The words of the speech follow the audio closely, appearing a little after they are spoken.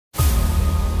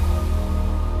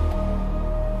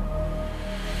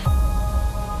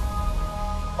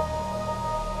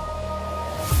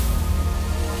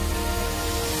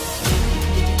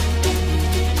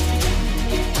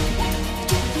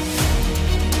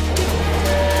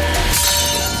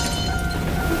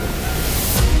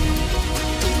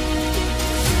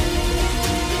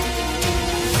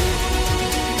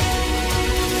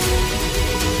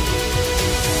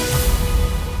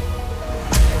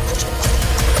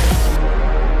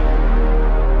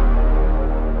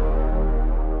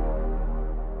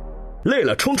累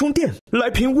了充充电，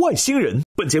来瓶外星人。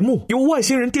本节目由外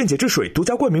星人电解质水独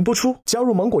家冠名播出。加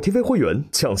入MangoTV 会员，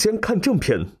抢先看正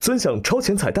片，尊享超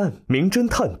前彩蛋。名侦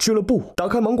探俱乐部，打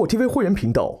开MangoTV 会员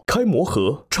频道，开魔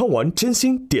盒，畅玩真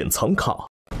心典藏卡。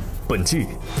本季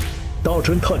大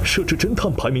侦探设置侦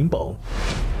探排名榜，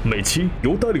每期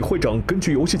由代理会长根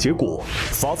据游戏结果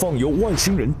发放由外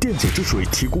星人电解质水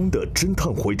提供的侦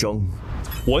探徽章，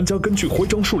玩家根据徽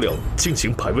章数量进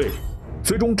行排位。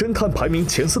最终侦探排名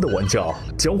前4的玩家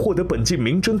将获得本季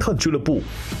名侦探俱乐部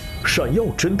闪耀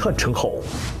侦探称号。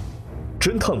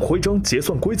侦探徽章结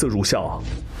算规则如下：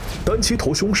单期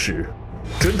投凶时，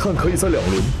侦探可以在2轮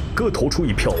各投出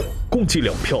1票，共计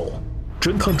2票。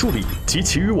侦探助理及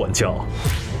其余玩家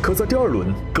可在第2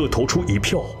轮各投出1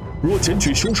票。若检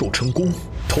举凶手成功，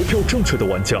投票正确的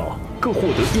玩家各获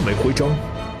得1枚徽章。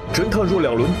侦探若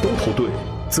2轮都投对，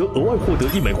则额外获得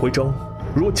1枚徽章。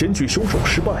若检举凶手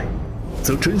失败，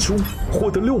则真凶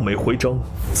获得6枚徽章。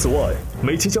此外，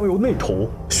每期将由内投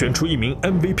选出1名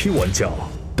MVP 玩家，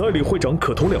代理会长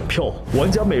可投2票，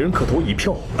玩家每人可投1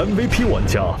票。MVP 玩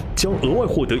家将额外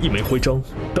获得1枚徽章。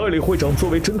代理会长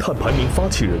作为侦探排名发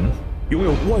起人，拥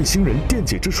有外星人电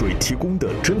解质水提供的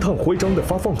侦探徽章的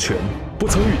发放权，不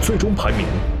参与最终排名。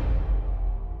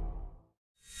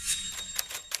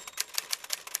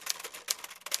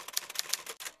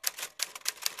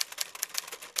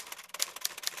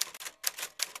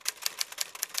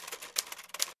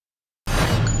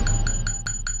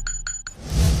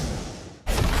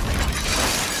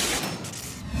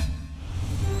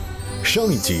上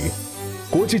一集，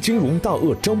国际金融大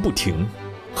鳄张不停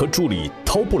和助理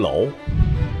涛不劳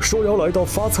受邀来到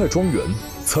发菜庄园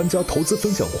参加投资分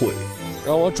享会，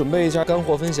让我准备一下干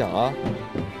货分享啊！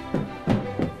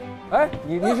哎，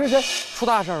你是谁？出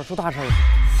大事了！出大事了！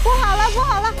不好了，不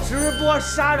好了！直播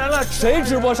杀人了！谁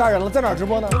直播杀人了？在哪儿直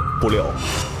播呢？不料，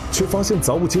却发现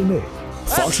杂物间内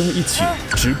发生了一起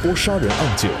直播杀人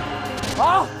案件。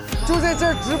啊！就在这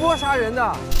儿直播杀人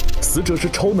的。死者是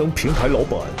超能平台老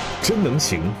板真能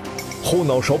行，后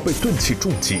脑勺被钝器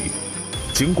重击。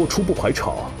经过初步排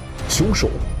查，凶手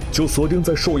就锁定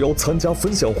在受邀参加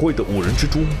分享会的5人之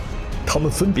中，他们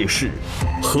分别是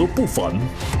何不凡、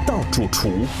大主厨、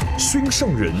勋上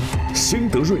人、辛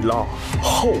德瑞拉、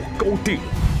浩高定。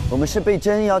我们是被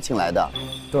真邀请来的。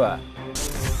对。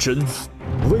真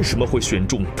为什么会选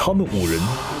中他们5人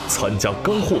参加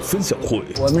干货分享会？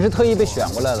我们是特意被选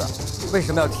过来的。为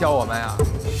什么要挑我们呀？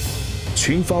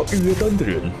群发预约单的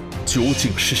人究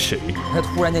竟是谁？他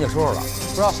突然间就说了，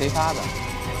不知道谁发的。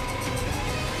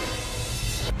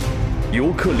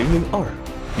游客002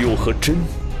又和真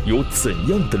有怎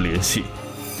样的联系？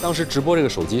当时直播这个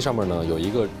手机上面呢，有一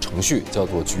个程序叫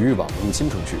做局域网入侵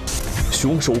程序。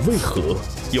凶手为何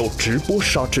要直播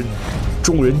杀真？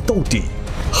众人到底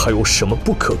还有什么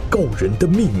不可告人的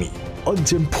秘密？案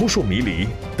件扑朔迷离，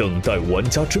等待玩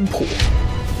家侦破。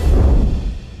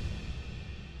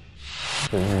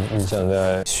你想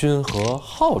在勋和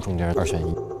浩中间2选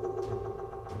1，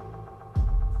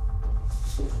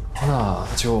那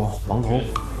就盲投。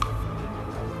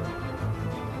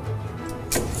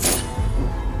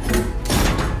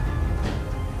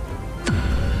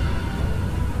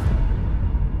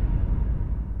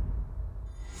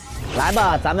来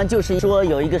吧，咱们就是说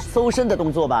有一个搜身的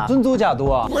动作吧。尊祖假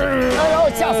多啊！哎呦，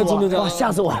吓死我！吓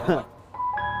死我！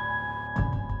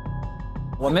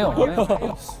我没有，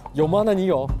有吗？那你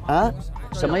有啊？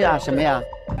什么呀？什么呀？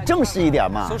正式一点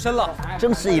嘛！搜身了，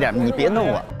正式一点，你别弄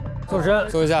我。搜身，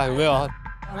搜一下有没有？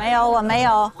没有，我没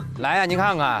有。来呀，你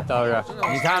看看，大老师，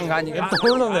你看看，你看，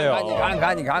都都没有。你看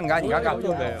看，你看看，你看看，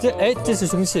这是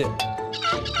凶器。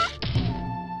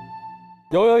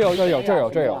有，这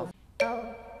有。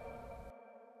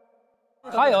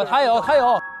他有，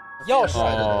钥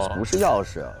匙不是钥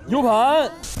匙 ，U 盘。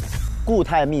固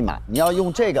态密码，你要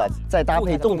用这个再搭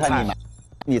配动态密码，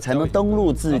你才能登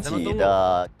录自己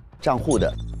的账户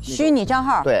的虚拟账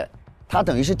号。对，它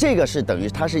等于是这个是等于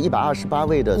它是128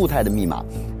位的固态的密码，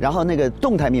然后那个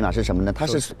动态密码是什么呢？它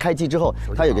是开机之后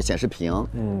它有个显示屏，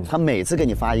它每次给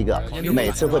你发一个，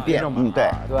每次会变，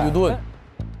对。牛顿，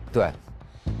对，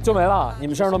就没了。你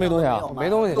们身上都没东西啊？没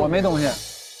东西，我没东西。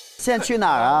现在去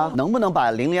哪儿啊？能不能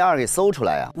把002给搜出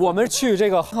来呀？我们去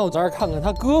这个浩那儿看看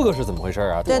他哥哥是怎么回事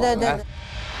啊？对。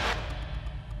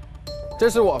这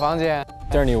是我房间，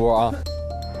这是你屋啊。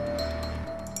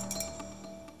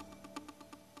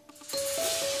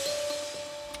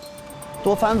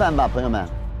多翻翻吧，朋友们。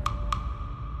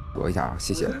躲一下啊，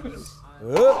谢谢。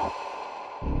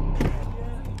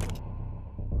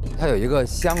它有一个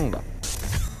箱子，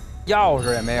钥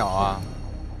匙也没有啊。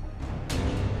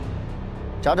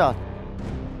找找，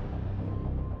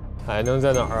还能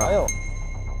在哪儿啊？哎呦，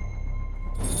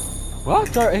啊，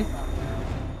这儿哎，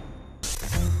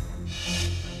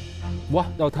哇，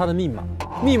要他的密码，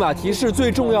密码提示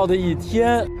最重要的一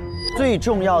天，最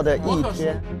重要的一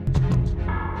天，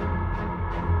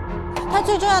他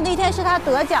最重要的一天是他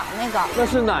得奖那个。那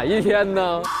是哪一天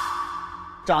呢？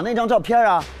找那张照片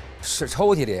啊，是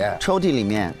抽屉里，抽屉里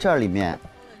面，这儿里面，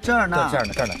这儿呢，这儿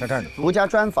呢，这儿呢，这儿呢。独家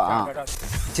专访，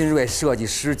今日为设计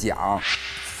师奖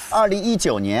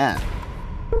，2019年，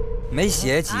没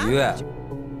写几月，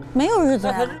没有日子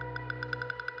呀。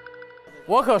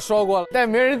我可说过了，但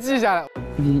没人记下来。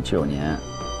19年，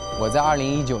我在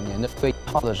2019年的6月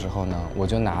1号的时候呢，我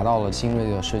就拿到了新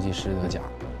锐的设计师的奖。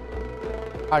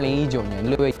2019年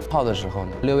6月1号的时候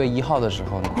呢，6月1号的时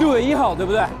候呢，6月1号对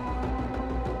不对？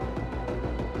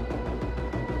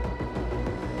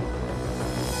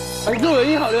哎，6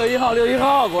月1号，6月1号，6月1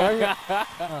号，果然是。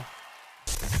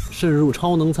渗入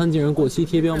超能餐竟然过期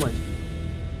贴标卖。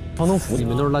超能服里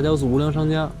面都是辣椒素无良商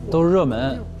家，都是热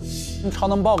门。超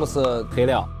能 box 黑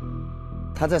料，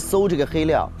他在搜这个黑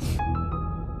料。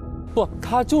不，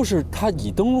他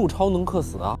已登录超能客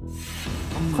死啊，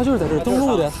他就是在这儿登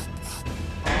录的，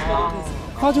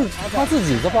他就是他自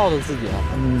己在报的自己啊。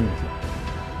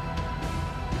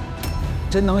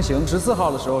真能行14号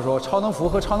的时候说，超能服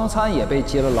和超能餐也被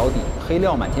揭了老底，黑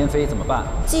料满天飞，怎么办？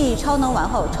继超能丸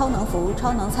后，超能服、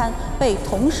超能餐被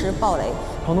同时爆雷。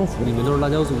超能服里面都是辣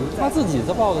椒素，他自己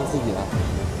在报的自己啊。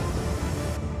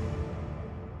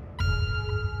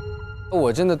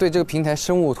我真的对这个平台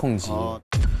深恶痛疾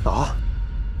啊！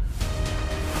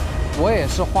我也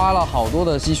是花了好多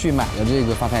的积蓄买了这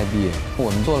个发菜币，我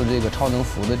们做了这个超能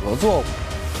服的合作。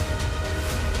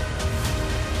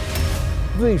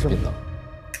为什么呢？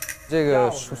这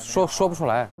个说不出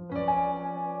来。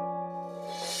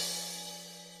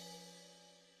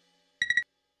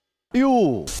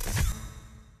哟，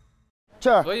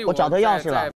这儿我找到钥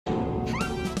匙了。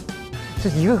这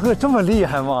一个个这么厉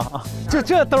害吗？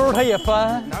这兜他也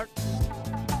翻？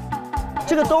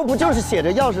这个兜不就是写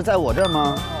着钥匙在我这儿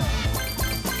吗？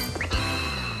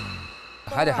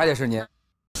还得是您。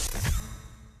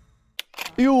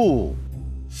哟，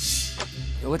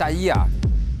有个大衣啊！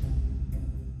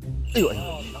哎呦，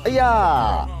哎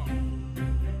呀！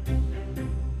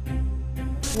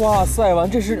哇塞丸，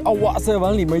这是啊，哇塞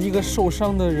丸里面一个受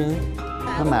伤的人，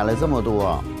他买了这么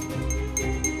多。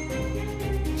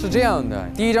是这样的，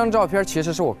第一张照片其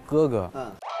实是我哥哥。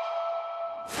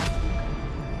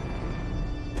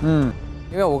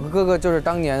因为我哥哥就是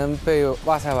当年被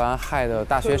哇塞丸害的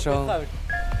大学生。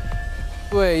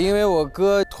对，因为我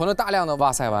哥囤了大量的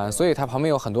哇塞丸，所以他旁边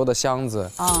有很多的箱子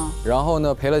啊。然后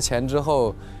呢，赔了钱之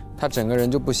后，他整个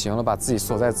人就不行了，把自己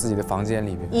锁在自己的房间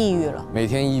里面，抑郁了，每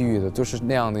天抑郁的，就是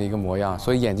那样的一个模样，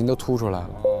所以眼睛都凸出来了。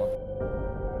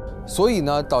所以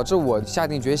呢，导致我下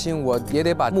定决心，我也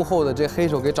得把幕后的这黑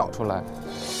手给找出来。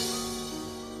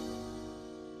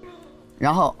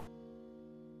然后，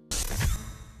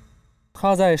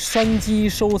他在山鸡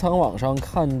收藏网上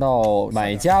看到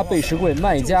买家背时柜，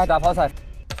卖家大发菜。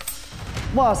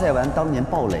哇塞丸当年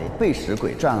爆雷，背时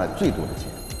鬼赚了最多的钱。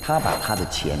他把他的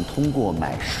钱通过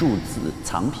买数字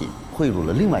藏品汇入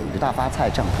了另外一个大发菜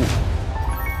账户。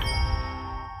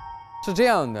是这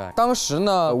样的，当时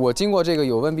呢，我经过这个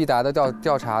有问必答的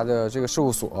调查的这个事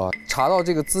务所，查到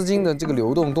这个资金的这个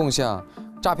流动动向，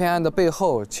诈骗案的背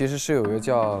后其实是有一个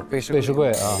叫背时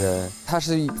柜啊，对，他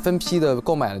是分批的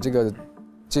购买了这个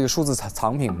数字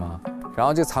藏品嘛，然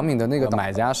后这个藏品的那个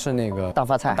买家是那个大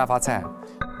发菜。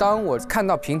当我看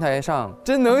到平台上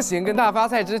真能行跟大发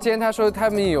菜之间，他说他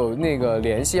们有那个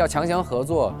联系，要强强合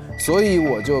作，所以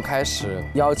我就开始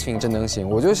邀请真能行，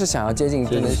我就是想要接近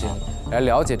真能行，来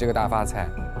了解这个大发菜，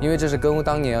因为这是跟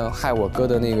当年害我哥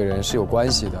的那个人是有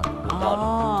关系的。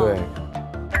哦，对。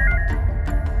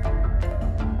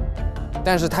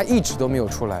但是他一直都没有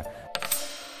出来，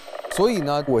所以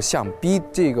呢，我想逼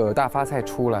这个大发菜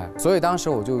出来，所以当时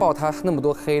我就爆他那么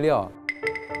多黑料。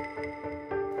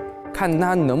看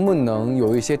他能不能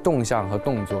有一些动向和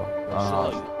动作啊，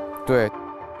对。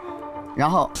然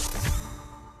后，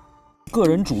个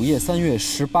人主页3月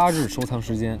18日收藏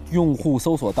时间，用户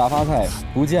搜索大发菜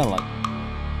不见了。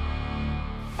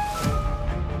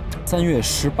3月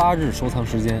18日收藏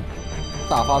时间，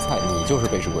大发菜你就是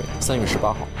背时鬼，3月18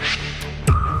号。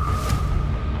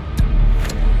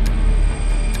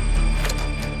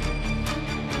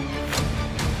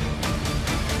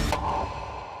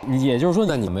也就是说，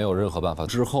那你没有任何办法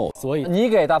之后，所以你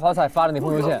给大发菜发的那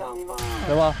封邮件，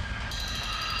对吗？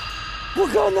不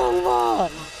可能吧？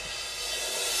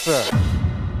是。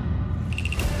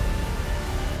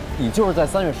你就是在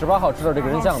3月18号知道这个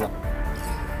人像的。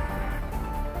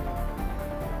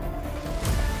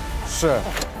是。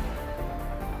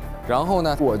然后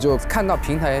呢，我就看到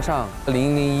平台上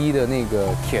001的那个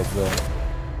帖子。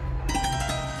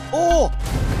哦，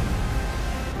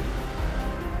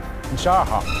你12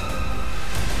号。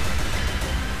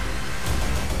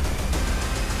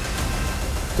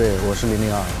对，我是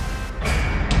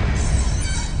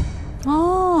002。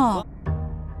哦，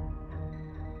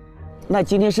那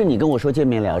今天是你跟我说见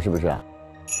面聊是不是？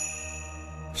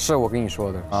是我跟你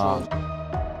说的啊。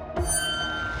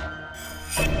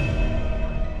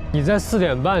你在4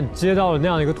点半接到了那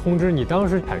样一个通知，你当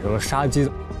时产生了杀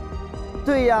机。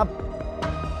对呀，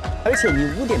而且你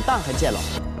5点半还见了。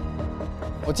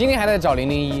我今天还在找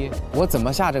001，我怎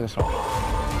么下这个手？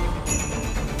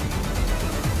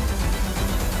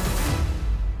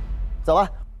走吧。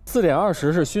4点20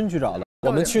是勋去找的，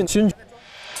我们去勋。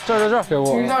这给我。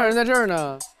勋大人在这儿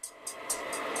呢。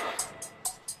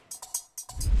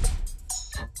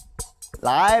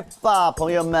来吧，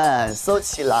朋友们，搜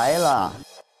起来了。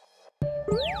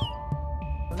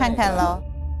看看喽。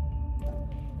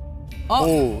哦，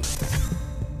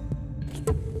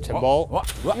钱包。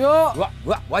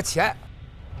我钱，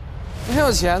你还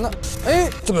有钱呢？哎，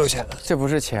这么有钱？这不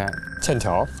是钱，欠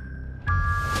条。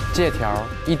借条，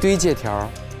一堆借条。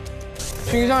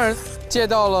勋商人借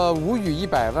到了无语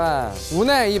100万，无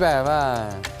奈100万，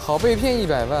好被骗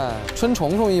100万，春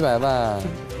虫虫100万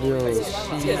，6、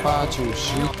7、8、9、10，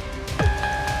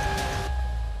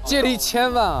借了1000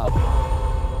万啊！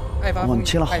哇，你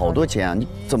欠了好多钱啊！你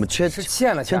怎么欠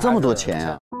这么多钱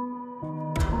啊？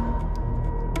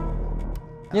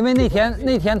因为那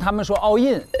天他们说 all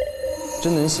in，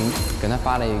 真能行，给他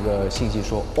发了一个信息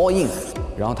说 all in，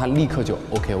 然后他立刻就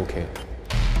OK。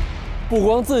不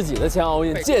光自己的钱all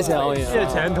in， 借钱all in， 借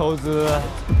钱投资。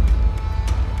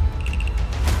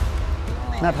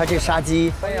那他这杀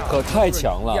机可太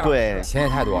强了，对，钱也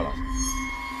太多了。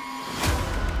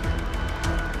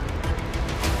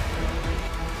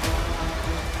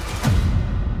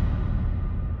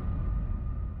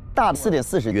大4点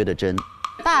40约的真。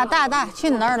大，去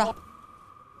你那儿了。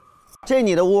这是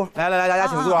你的屋。来，大家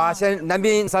请坐啊！先男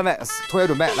宾3位，拖鞋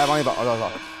准备，来往里走。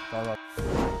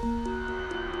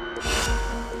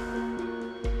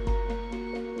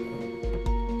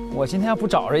我今天要不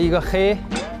找着一个黑，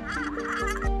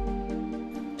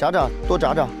多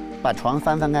找找，把床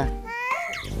翻看。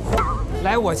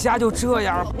来我家就这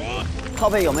样。靠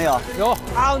背有没有？有。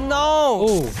Oh no！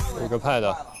 哦，有个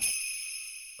pad。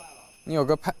你有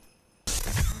个pad。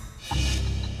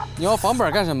你要房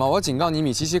本干什么？我警告你，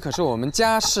米奇奇可是我们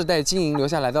家世代经营留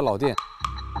下来的老店。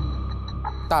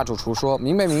大主厨说：“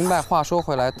明白。话说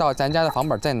回来，到咱家的房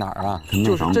本在哪儿啊？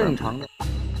就是正常的。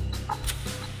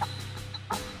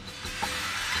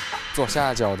左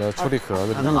下角的处理壳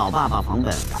子。他跟老爸把房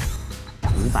本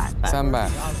500、300。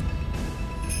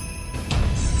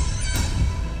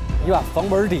你把房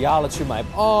本抵押了去买。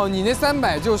哦，你那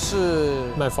300就是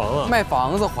卖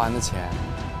房子还的钱。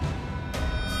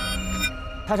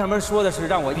他上面说的是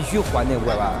让我必须还那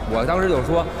500万，我当时就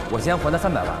说，我先还他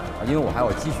300万，因为我还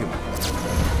有积蓄嘛。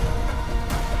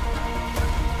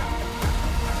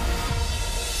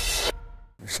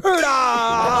是的，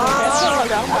剩了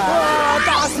200，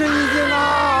大吃一惊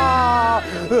啊！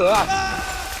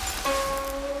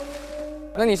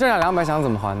那你剩下200想怎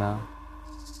么还呢？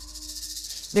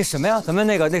那什么呀，咱们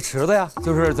那池子呀，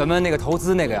就是咱们那个投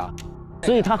资那个呀。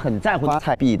所以他很在乎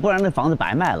菜币，不然那房子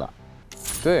白卖了。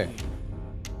对。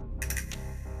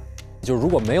就如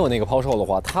果没有那个抛售的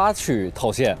话，他去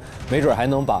套现，没准还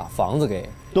能把房子给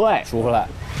赎回来。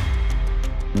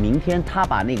明天他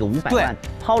把那个500万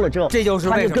抛了之后，这就是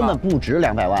他就根本不值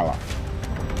200万了。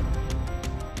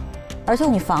而且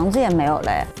你房子也没有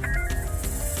嘞。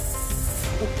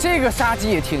这个杀机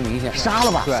也挺明显，杀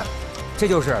了吧？对，这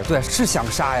就是是想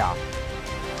杀呀。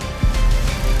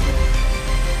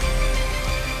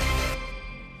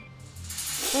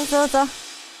走。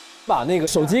把那个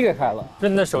手机给开了，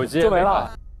真的手机就没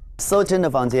了。搜真的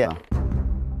房间。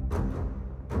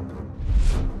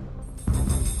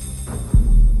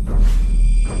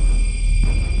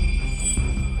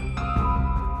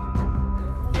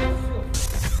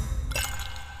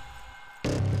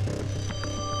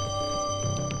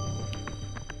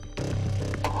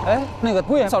哎，那个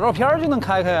柜扫照片就能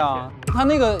开呀。他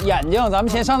那个眼睛，咱们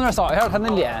先上那儿扫一下他那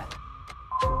脸。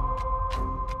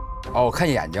哦，看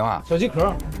眼睛啊，手机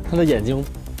壳，他的眼睛。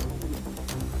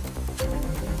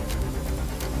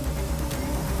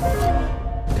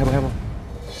开不开吗？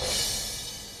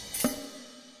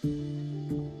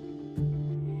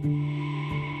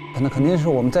那肯定是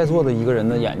我们在座的一个人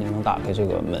的眼睛能打开这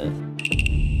个门。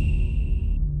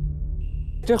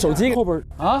这手机后边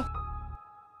啊，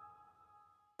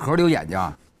盒里有眼睛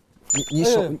啊。你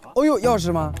手，哦呦，钥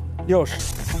匙吗？又是。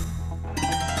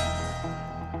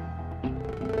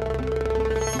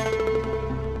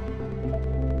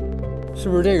是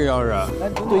不是这个钥匙？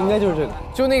对，应该就是这个，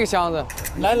就那个箱子。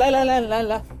来，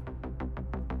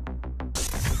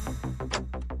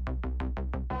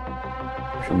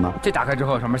什么？这打开之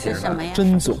后上面写什么呀？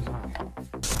甄总，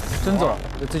甄总，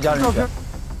最佳人选。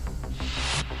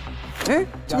哎，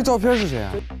这个照片是谁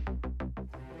啊？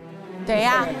谁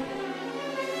呀？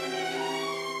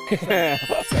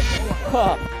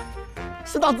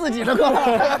吃到自己的过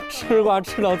来，吃瓜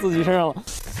吃到自己身上了。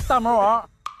大魔王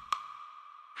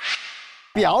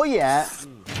表演。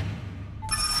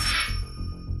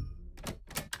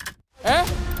哎，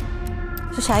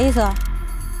这啥意思啊？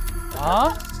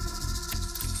啊？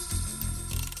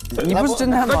你不是侦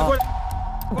探吗？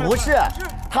不是，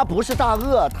他不是大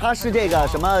鳄，他是这个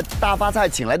什么大发菜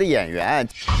请来的演员。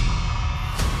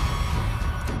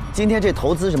今天这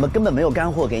投资什么根本没有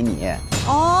干货给你。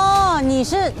哦，你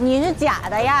是假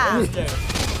的呀？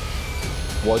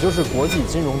我就是国际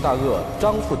金融大鳄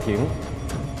张富庭。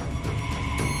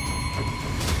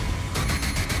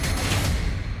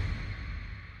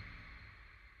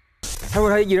他说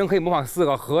他一人可以模仿4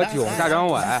个：何炅、大张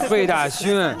伟、魏大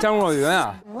勋、张若昀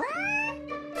啊。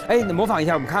哎，你模仿一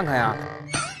下，我们看看呀。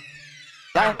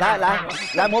来，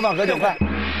模仿何炅快！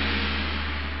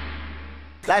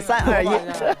来，3、2、1，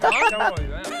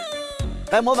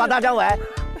来模仿大张伟。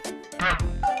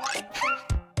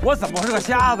我怎么是个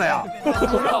瞎子呀？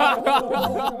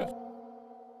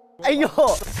哎呦，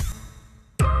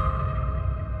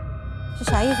这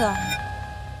啥意思啊？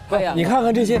你看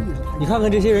看这些，你看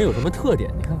看这些人有什么特点？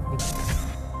你看，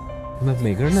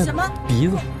每个人的鼻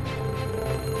子，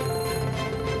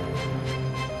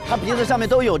他鼻子上面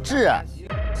都有痣，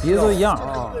鼻子都一样。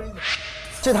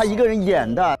这他一个人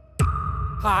演的。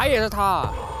还也是他。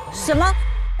什么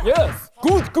 ？Yes,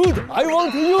 good, I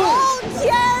want you。哦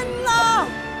天哪！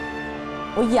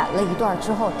我演了一段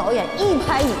之后，导演一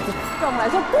拍椅子上来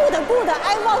说 good,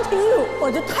 I want you， 我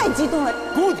就太激动了。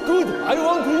Good, I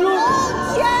want you。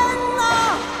哦天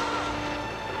哪！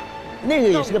那个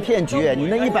也是个骗局，你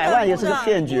那100万也是个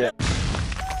骗局。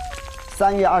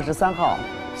3月23号，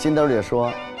辛德勒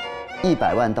说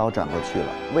，100万刀转过去了，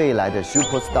未来的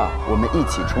super star， 我们一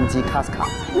起冲击卡斯卡。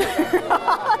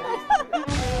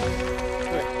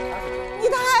你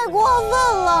太过分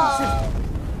了！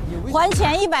还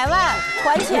钱100万，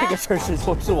还钱！这个事儿是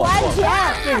我错了。还钱！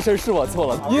这个事儿是我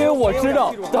错了，因为我知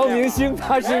道当明星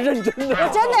他是认真的。我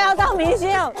真的要当明星，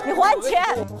你还钱！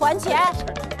还钱！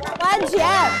还钱！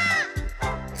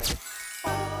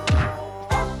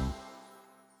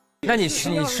那你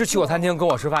是去我餐厅跟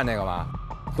我吃饭那个吗？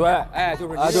对，哎，就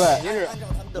是啊，对，您是，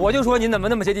我就说您怎么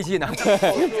那么接地气呢？真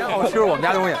好吃我们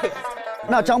家东西。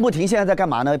那张不停现在在干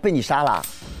嘛呢？被你杀了？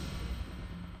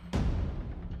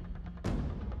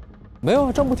没有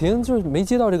啊，张不停就是没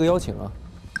接到这个邀请啊，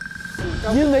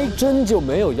因为真就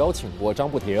没有邀请过张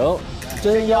不停，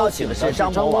真邀请的是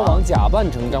张国王假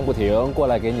扮成张不停过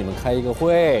来给你们开一个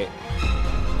会。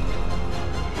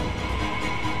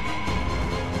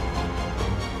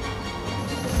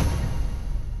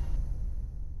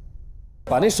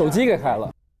把那手机给开了。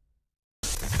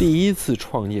第一次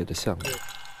创业的项目，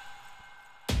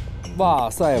哇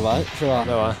塞丸是吧？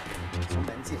来完，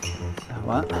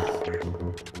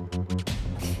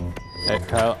哎，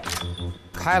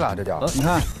开了，这叫你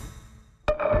看，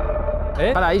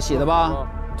哎，他俩一起的吧？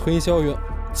推销员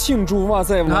庆祝哇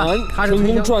塞丸成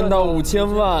功赚到5000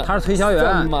万，他是推销员，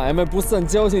算买卖不算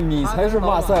交情，你才是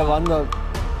哇塞丸的。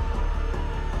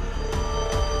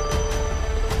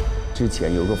之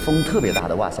前有个风特别大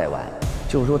的哇塞丸，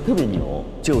就是说特别牛，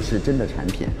就是真的产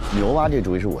品。牛蛙这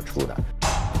主意是我出的。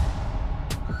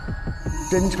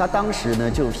他当时呢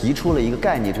就提出了一个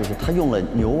概念，就是他用了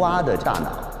牛蛙的大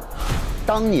脑。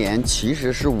当年其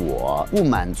实是我不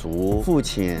满足父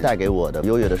亲带给我的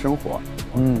优越的生活，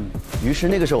于是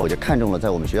那个时候我就看中了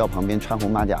在我们学校旁边穿红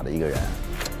马甲的一个人，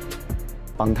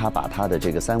帮他把他的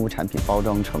这个3无产品包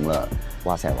装成了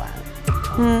哇塞丸，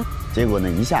结果呢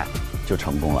一下就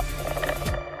成功了。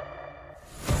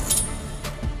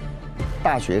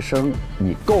大学生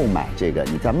你购买这个，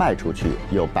你再卖出去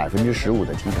有15%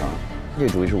的提成，这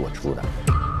主意是我出的，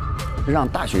让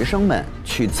大学生们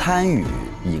去参与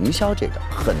营销这个，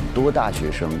很多大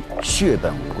学生血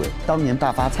本无归。当年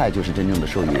大发菜就是真正的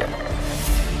受益人。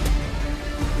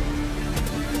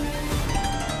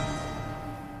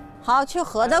好，去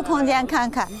河的空间看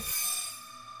看。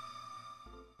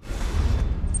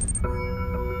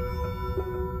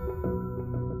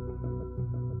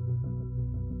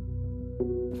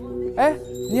哎，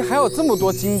你还有这么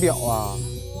多金表啊！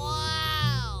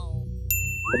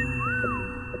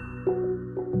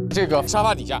这个沙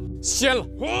发底下掀了。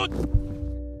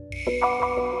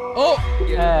哦，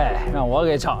哎，让我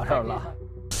给找着了。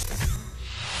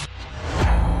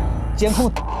监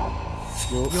控。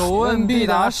有问必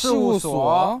答事务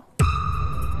所。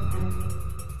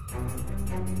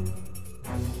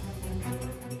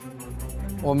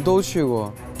我们都去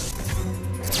过。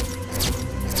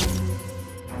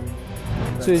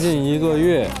最近1个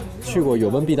月去过有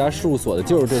问必答事务所的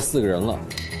就是这4个人了。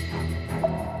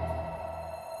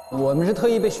我们是特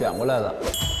意被选过来的，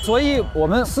所以我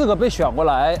们4个被选过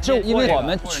来，是因为我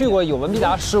们去过有问必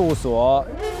答事务所。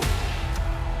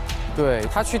对，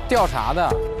他去调查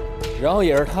的，然后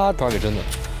也是他抓给真的。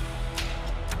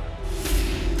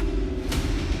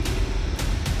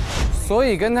所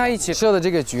以跟他一起设的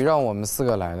这个局，让我们4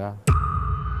个来的。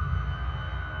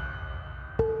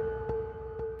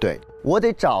对，我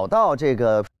得找到这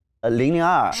个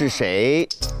002是谁，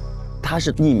他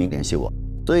是匿名联系我，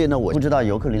所以呢，我不知道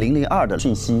游客002的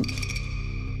信息，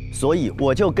所以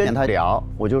我就跟他聊，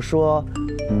我就说，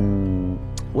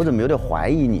我怎么有点怀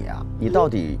疑你啊？你到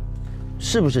底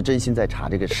是不是真心在查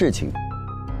这个事情？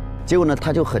结果呢，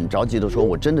他就很着急的说，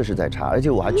我真的是在查，而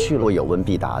且我还去了有问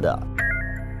必答的。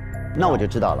那我就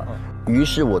知道了，于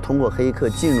是我通过黑客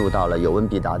进入到了有问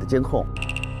必答的监控。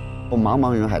茫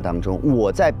茫人海当中，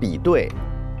我在比对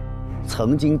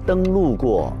曾经登录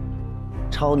过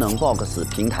超能 Box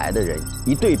平台的人，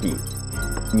一对比，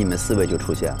你们4位就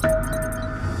出现了。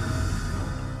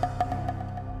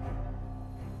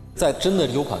在真的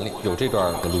U 盘里有这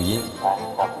段的录音。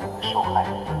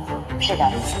是的。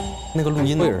那个录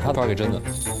音也是他抓给真的。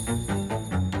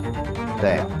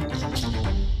对。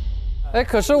哎，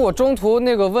可是我中途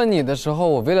那个问你的时候，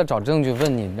我为了找证据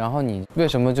问你，然后你为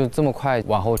什么就这么快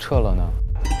往后撤了呢？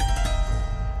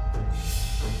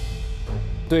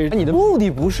对，你的目的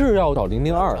不是要找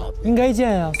002啊，应该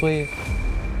见呀，所以。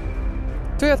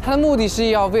对啊，他的目的是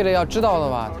为了要知道的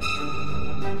吧？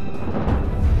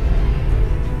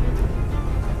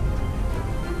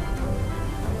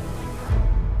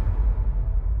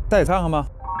再看看吧。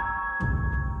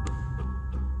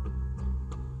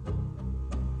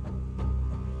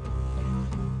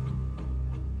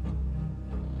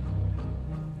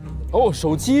哦，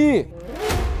手机。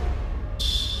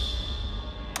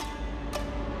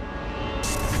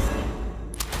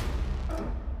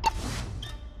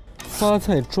发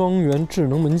菜庄园智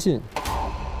能门禁。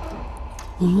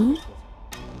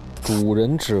主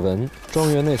人指纹，庄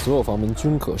园内所有房门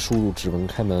均可输入指纹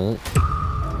开门。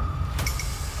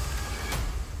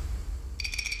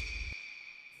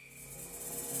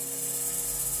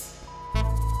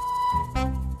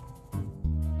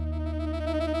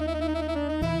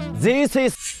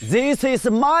This is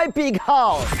my big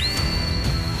house.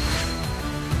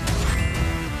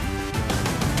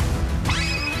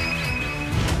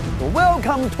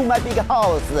 Welcome to my big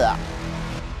house.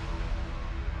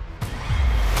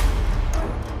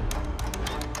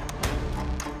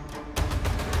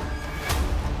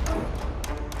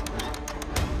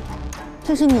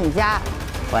 这是你家。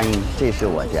欢迎，这是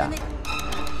我家。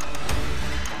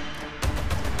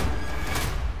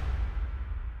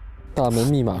大门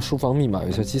密码、书房密码有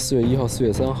效期4月1号、4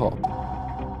月3号。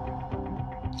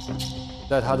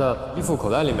在他的衣服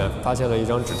口袋里面发现了一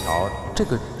张纸条，这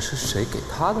个是谁给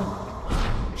他的？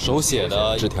手写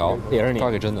的纸条，也是你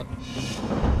发给真的。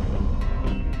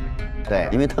对，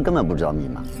因为他根本不知道密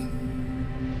码。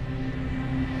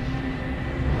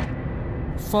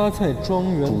发菜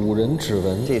庄园主人指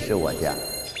纹，这是我家。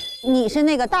你是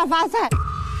那个大发菜。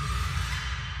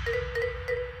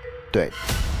对。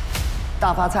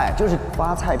大发菜就是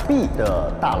发菜币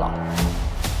的大佬，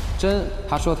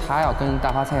他说他要跟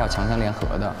大发菜要强强联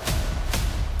合的。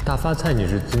大发菜你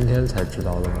是今天才知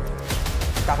道的吗？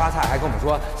大发菜还跟我们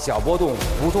说小波动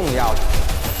不重要。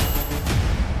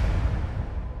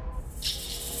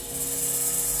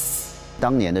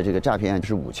当年的这个诈骗案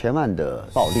是5000万的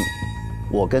暴利，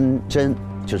我跟真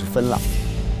就是分了。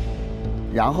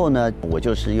然后呢，我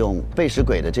就是用被使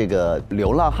鬼的这个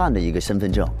流浪汉的一个身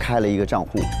份证开了一个账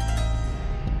户。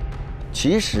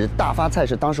其实大发菜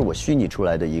是当时我虚拟出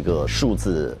来的一个数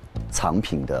字藏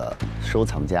品的收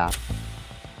藏家，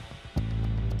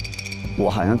我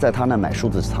好像在他那买数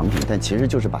字藏品，但其实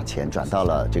就是把钱转到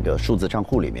了这个数字账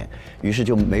户里面，于是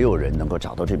就没有人能够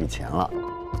找到这笔钱了。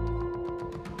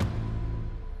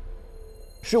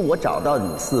是我找到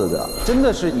你4个，真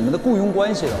的是你们的雇佣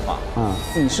关系的话，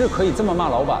你是可以这么骂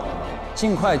老板的。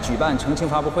尽快举办澄清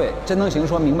发布会，真能行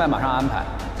说明白马上安排。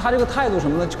他这个态度什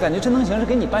么的，就感觉真能行是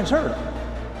给你办事儿的。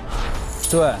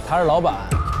对，他是老板。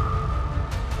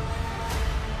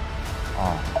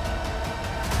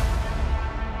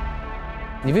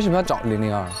你为什么要找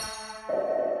002？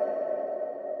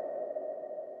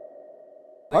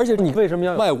而且你为什么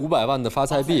要卖500万的发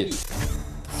财币？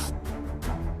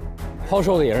抛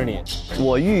售的也是你，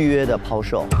我预约的抛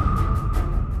售。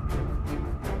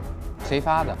谁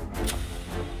发的？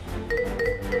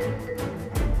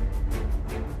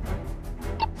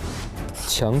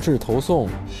强制投送，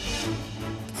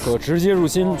可直接入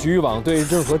侵局域网，对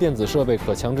任何电子设备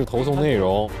可强制投送内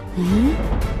容。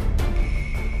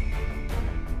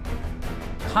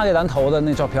他给咱投的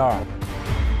那照片啊，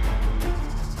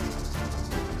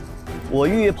我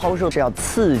预约抛售是要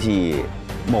刺激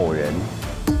某人。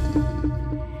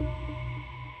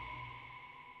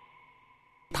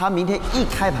他明天一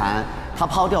开盘，他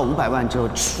抛掉500万之后，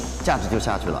价值就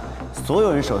下去了，所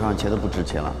有人手上钱都不值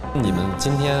钱了。你们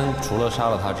今天除了杀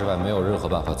了他之外，没有任何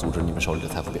办法阻止你们手里的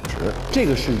财富贬值。这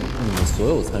个是你们所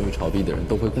有参与炒币的人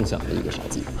都会共享的一个杀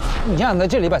机。你想在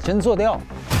这里把真做掉。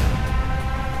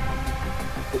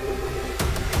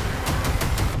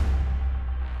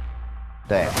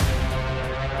对，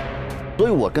所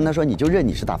以我跟他说，你就认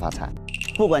你是大发财，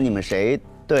不管你们谁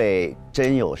对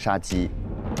真有杀机。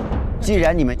既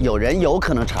然你们有人有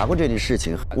可能查过这件事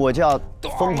情，我就要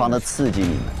疯狂的刺激你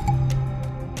们。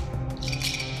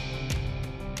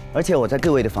而且我在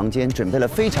各位的房间准备了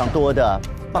非常多的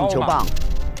棒球棒，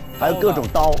还有各种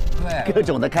刀，各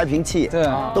种的开瓶器，对，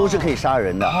都是可以杀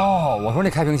人的。哦，我说那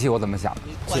开瓶器我怎么想的？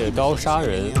借刀杀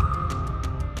人。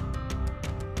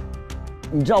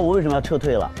你知道我为什么要撤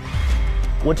退了？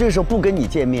我这时候不跟你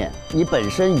见面，你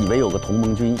本身以为有个同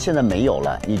盟军，现在没有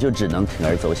了，你就只能铤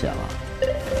而走险了。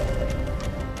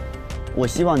我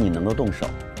希望你能够动手。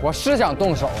我是想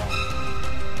动手啊。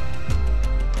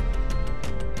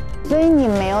所以你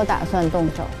没有打算动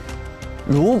手？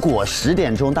如果10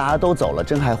点钟大家都走了，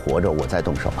真还活着，我再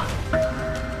动手吧。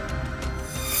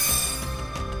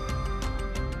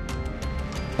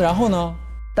然后呢？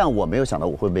但我没有想到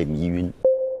我会被迷晕，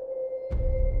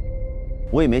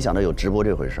我也没想到有直播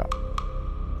这回事儿。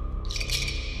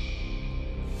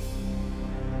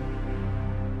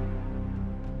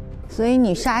所以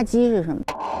你杀鸡是什么？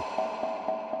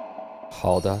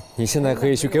好的，你现在可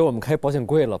以去给我们开保险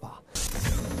柜了吧？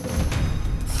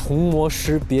虹膜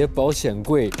识别保险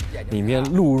柜里面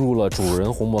录入了主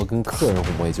人虹膜跟客人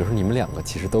虹膜，也就是你们2个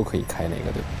其实都可以开那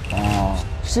个，对吧？哦，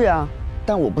是啊，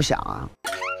但我不想啊。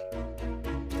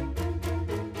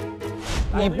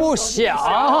你不想？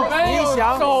你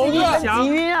想，你想，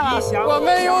晕啊！我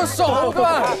没有手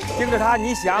段。盯着他，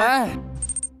你想。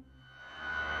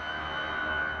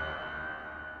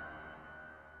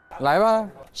来吧，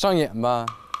上演吧。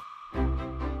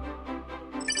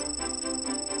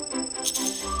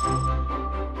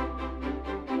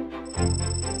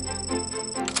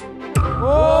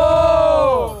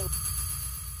哦！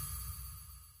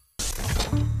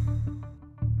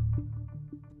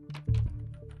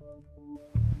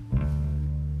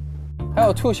还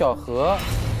有兔小河，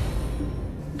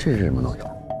这是什么东西？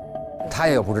他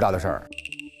也有不知道的事儿。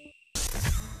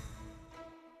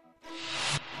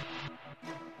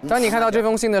当你看到这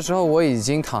封信的时候，我已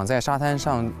经躺在沙滩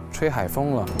上吹海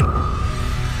风了。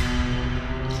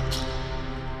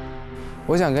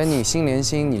我想跟你心连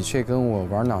心，你却跟我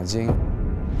玩脑筋。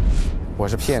我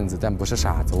是骗子，但不是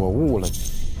傻子，我悟了。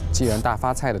既然大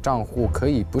发菜的账户可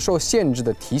以不受限制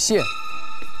的提现，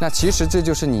那其实这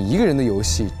就是你一个人的游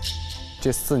戏。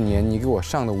这4年你给我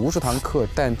上了无数堂课，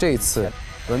但这次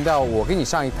轮到我给你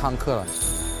上1堂课了。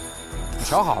你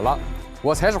瞧好了，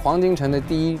我才是黄金城的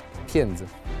第一骗子。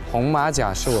红马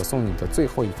甲是我送你的最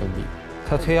后1份币。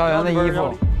他推销员的衣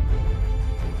服。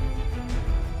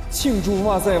庆祝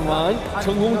哇塞完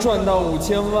成功赚到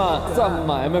5000万，赞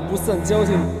买卖不散交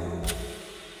情。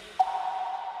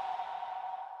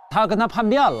他跟他叛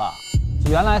变了，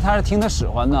原来他是听他使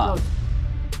唤的。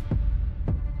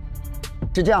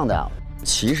是这样的，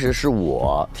其实是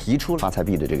我提出发财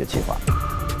币的这个计划。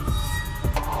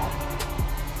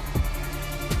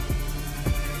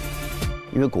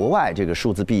因为国外这个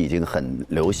数字币已经很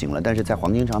流行了，但是在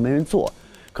黄金城没人做。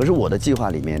可是我的计划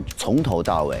里面从头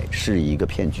到尾是一个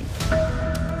骗局。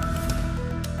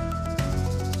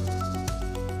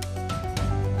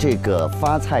这个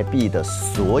发菜币的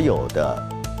所有的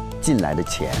进来的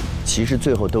钱，其实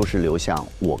最后都是流向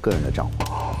我个人的账户。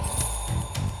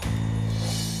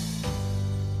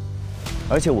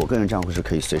而且我个人账户是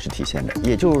可以随时提现的，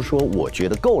也就是说，我觉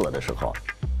得够了的时候，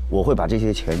我会把这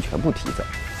些钱全部提走。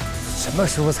什么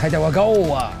时候才叫我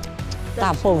够啊？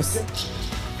大 boss，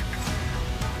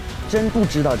 真不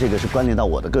知道这个是关联到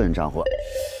我的个人账户。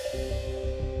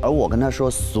而我跟他说，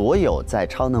所有在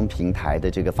超能平台的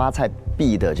这个发菜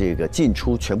币的这个进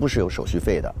出，全部是有手续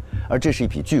费的，而这是一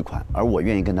笔巨款，而我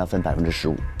愿意跟他分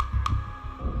15%。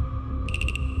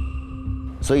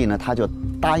所所以呢，他就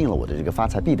答应了我的这个发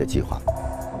财币的计划。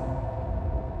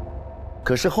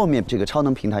可是后面这个超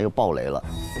能平台又爆雷了，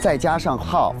再加上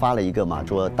浩发了一个嘛，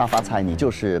说大发财你就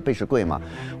是背时贵嘛，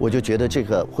我就觉得这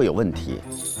个会有问题。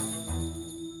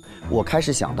我开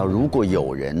始想到，如果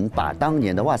有人把当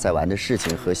年的哇塞玩的事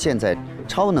情和现在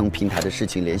超能平台的事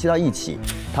情联系到一起，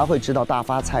他会知道大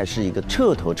发菜是一个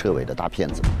彻头彻尾的大骗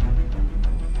子。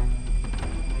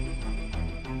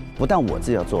不但我自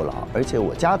己要坐牢，而且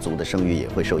我家族的声誉也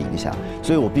会受影响，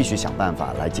所以我必须想办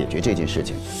法来解决这件事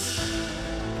情。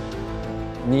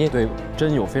你对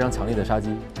真有非常强烈的杀机，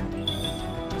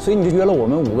所以你就约了我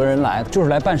们5个人来，就是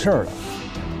来办事儿的。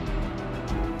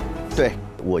对，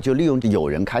我就利用有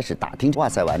人开始打听哇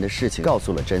塞玩的事情，告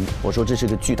诉了真，我说这是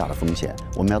个巨大的风险，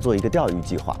我们要做一个钓鱼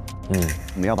计划。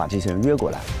我们要把这些人约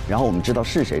过来，然后我们知道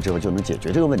是谁之后，就能解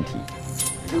决这个问题。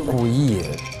故意。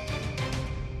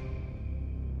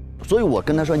所以我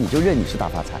跟他说，你就认你是大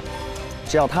发财，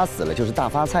只要他死了，就是大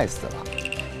发菜死了。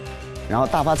然后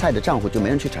大发菜的账户就没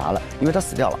人去查了，因为他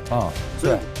死掉了啊。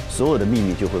对，所有的秘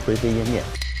密就会灰飞烟灭。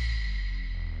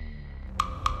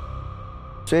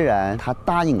虽然他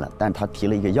答应了，但他提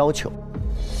了一个要求，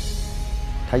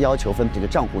他要求分这个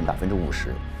账户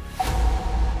50%。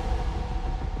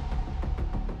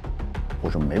我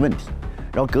说没问题。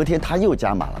然后隔天他又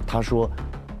加码了，他说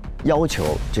要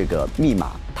求这个密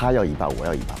码他要一半，我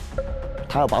要一半，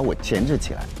他要把我钳制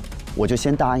起来，我就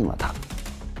先答应了他。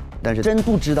但是真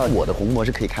不知道我的虹膜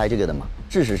是可以开这个的吗？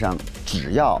事实上，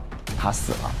只要他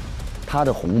死了，他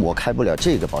的虹膜开不了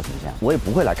这个保险箱，我也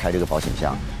不会来开这个保险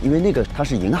箱，因为那个它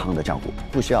是银行的账户，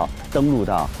不需要登录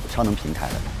到超能平台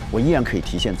的，我依然可以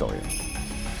提现走人。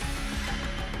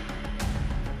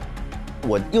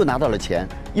我又拿到了钱，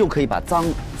又可以把赃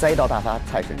栽到大发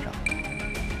菜身上。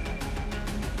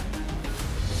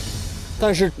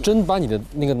但是真把你的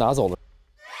那个拿走了。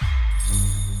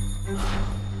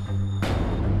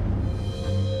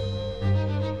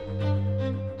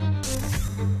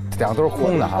2个都是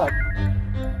空的哈。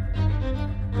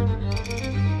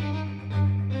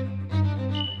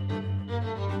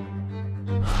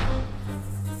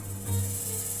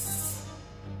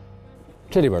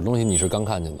这里边东西你是刚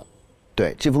看见的？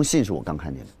对，这封信是我刚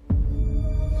看见的。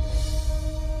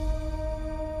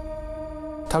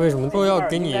他为什么都要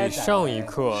给你上一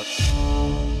课？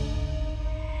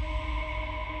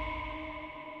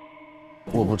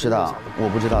我不知道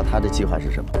他的计划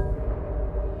是什么。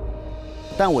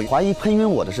但我怀疑喷晕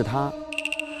我的是他。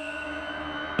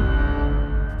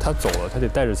他走了，他得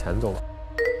带着钱走。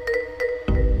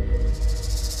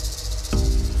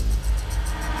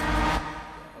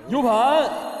U 盘，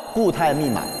固态密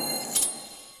码。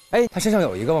哎，他身上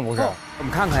有一个吗？不是，我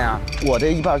们看看呀。我的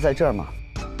一半在这儿嘛。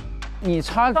你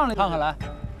插上来看看来。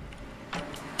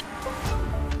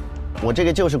我这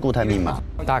个就是固态密码。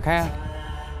打开。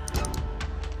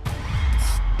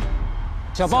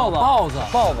小豹子，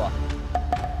豹子。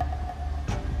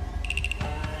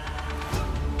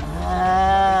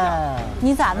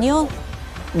你咋弄？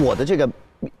我的这个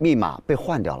密码被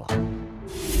换掉了。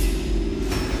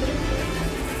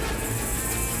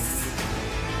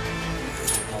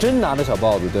真拿的小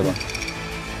豹子对吧？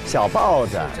小豹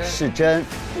子是真，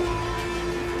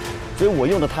所以我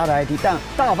用的他的 ID， 但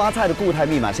大发菜的固态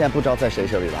密码现在不知道在谁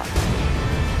手里了。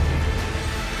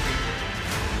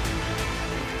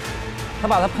他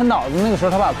把他喷脑子那个时候，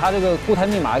他把他这个固态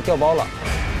密码调包了。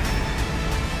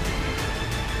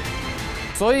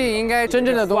所以应该真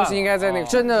正的东西应该在那个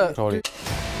真的手里。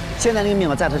现在那个密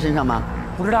码在他身上吗？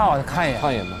不知道啊，看一眼。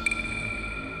看一眼吧。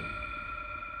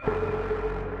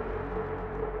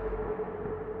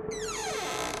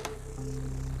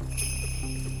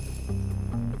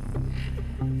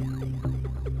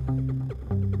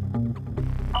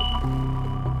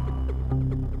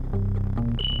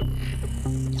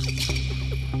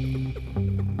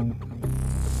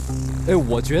哎，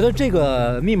我觉得这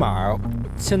个密码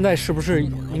现在是不是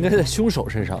应该在凶手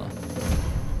身上啊？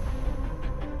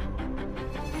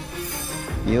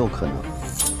也有可能。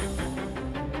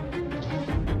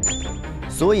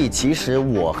所以其实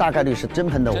我大概率是真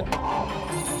喷的我，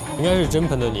应该是真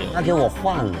喷的你。他给我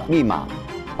换了密码，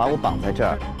把我绑在这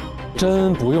儿。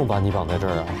真不用把你绑在这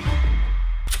儿啊！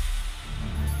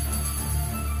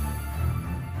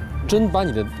真把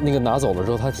你的那个拿走了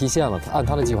之后，他提现了，他按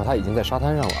他的计划，他已经在沙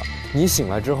滩上了。你醒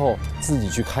来之后，自己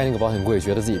去开那个保险柜，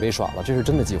觉得自己被耍了，这是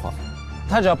真的计划。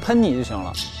他只要喷你就行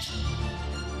了，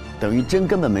等于真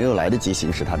根本没有来得及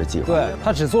行使他的计划。对，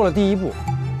他只做了第一步，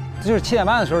就是7点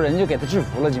半的时候，人家就给他制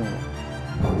服了，经理。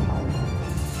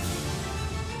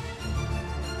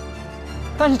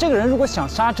但是这个人如果想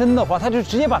杀真的话，他就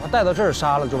直接把他带到这儿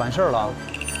杀了就完事儿了。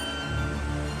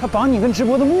他绑你跟直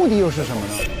播的目的又是什么呢？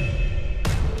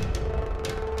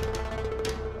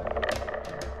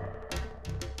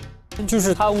就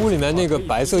是他屋里面那个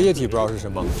白色液体，不知道是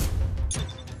什么。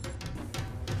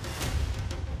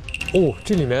哦，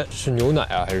这里面是牛奶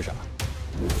啊，还是啥？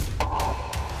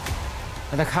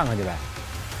那再看看去呗。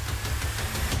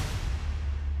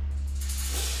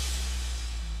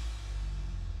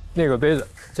那个杯子，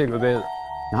这个杯子，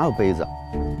哪有杯子？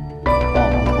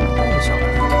小的，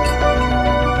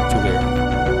就这个。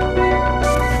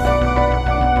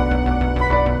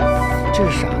这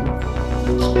是啥呢？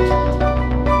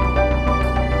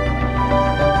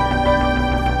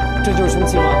这就是凶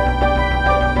器吗？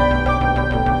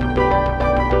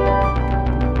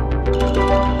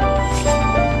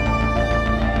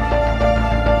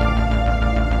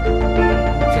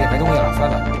这里没东西了，翻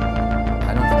翻，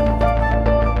还能翻。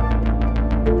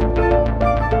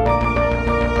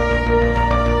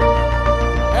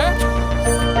哎，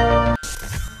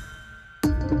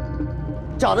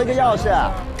找到一个钥匙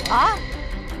啊！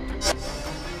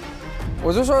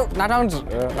我就说拿张纸，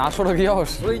拿出了个钥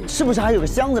匙，是不是还有个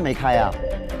箱子没开呀？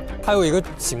还有一个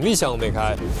行李箱没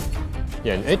开。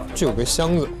哎，这有个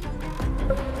箱子，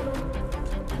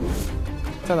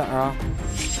在哪儿啊？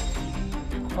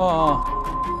哦，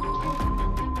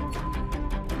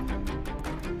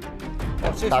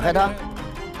打开它。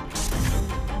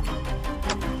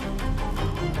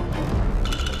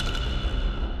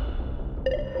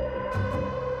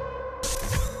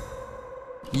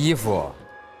衣服。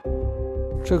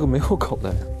这个没有口袋。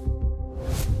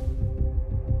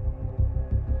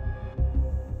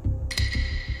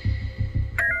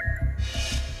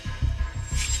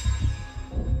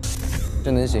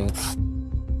这能行？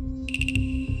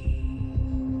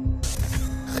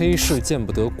黑市见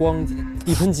不得光，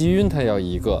一盆急晕他要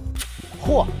一个。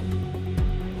嚯！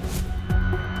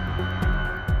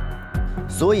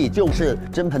所以就是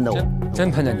真喷的我，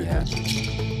真喷的你。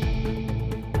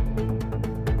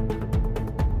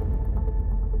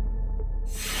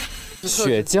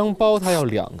血浆包他要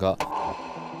2个。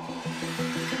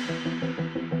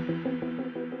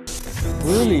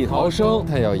死里逃生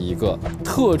他要1个。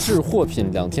特制货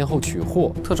品2天后取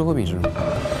货。特制货品是什么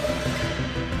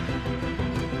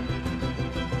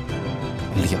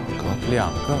？2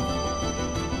个。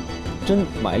真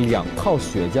买2套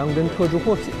血浆跟特制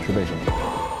货品是为什么？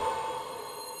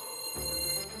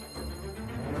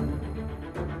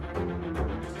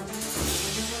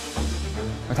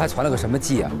他传了个什么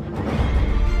记啊？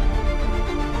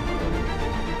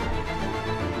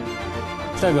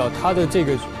代表他的这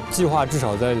个计划至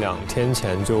少在2天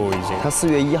前就已经。他4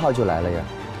月1号就来了呀，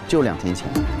就2天前。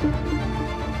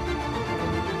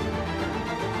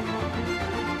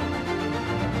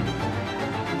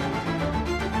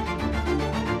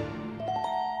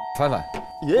翻翻。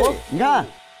耶，你看，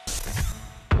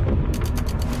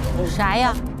啥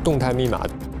呀？动态密码。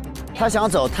他想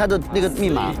走他的那个密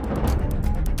码。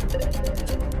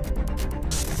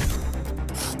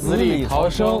死里逃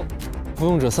生，服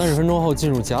用者30分钟后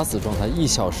进入假死状态，1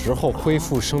小时后恢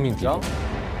复生命体征。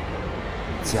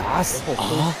假死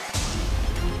啊！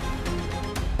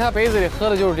他杯子里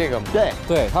喝的就是这个吗？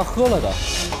对，他喝了的。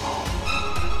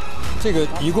这个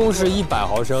一共是100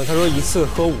毫升，他说一次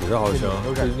喝50毫升，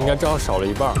应该正好少了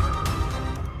一半。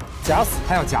假死，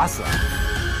他要假死。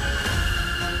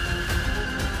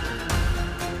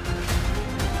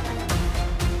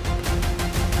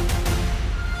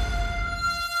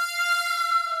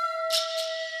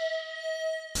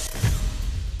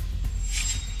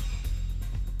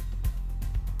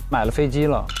买了飞机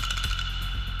了。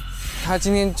他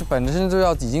今天就本身就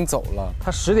要已经走了。他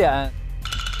10点，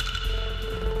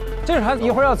这是他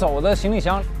一会儿要走的行李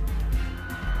箱。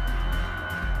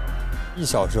1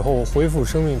小时后恢复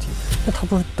生命体，那他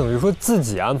不是等于说自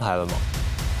己安排了吗？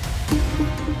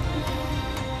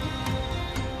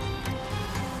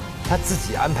他自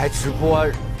己安排直播，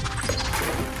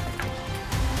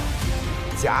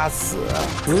假死，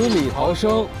死里逃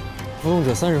生，服用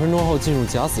者30分钟后进入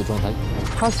假死状态。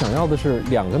他想要的是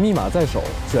2个密码在手，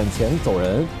卷钱走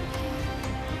人。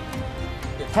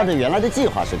他的原来的计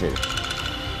划是这个。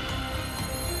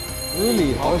死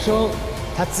里逃生，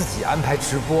他自己安排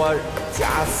直播，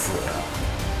假死。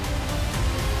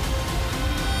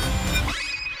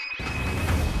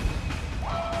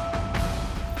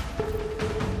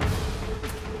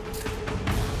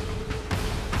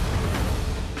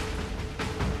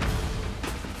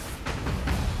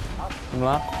怎么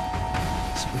了？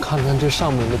想看看这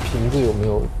上面的瓶子有没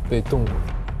有被动过。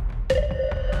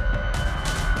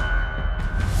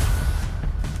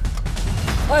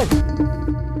哎，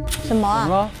什么啊？怎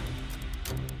么了？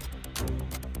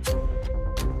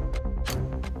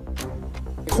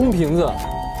空瓶子，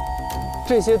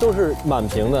这些都是满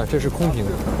瓶的，这是空瓶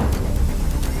子。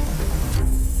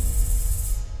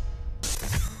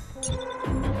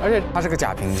而且它是个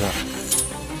假瓶子。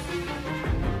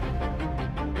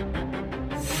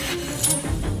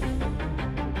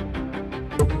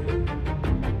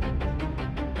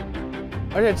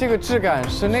而且这个质感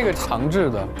是那个长质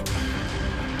的，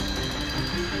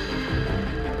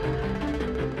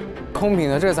空瓶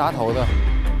的，这是砸头的。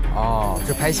哦，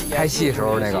就拍戏时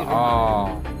候那个哦。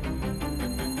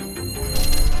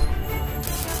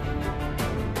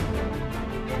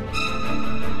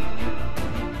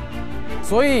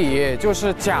所以就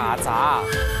是假砸，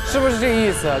是不是这个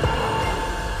意思？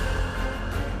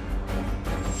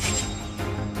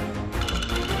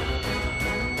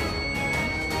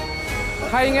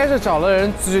他应该是找了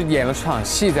人，就是演了场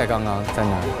戏，在刚刚在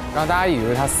那儿，让大家以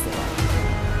为他死了。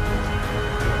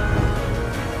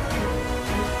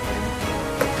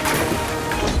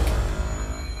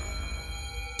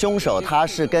凶手他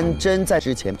是跟真在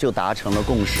之前就达成了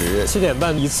共识，7点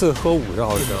半一次喝50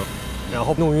毫升，然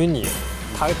后弄晕你，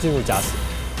他进入假死。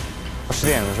10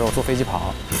点的时候坐飞机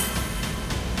跑。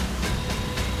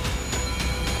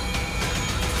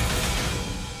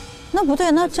那不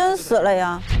对，那真死了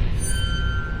呀。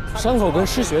伤口跟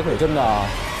失血可真的啊。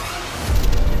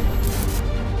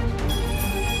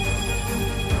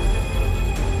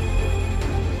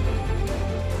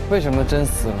为什么真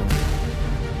死了呢？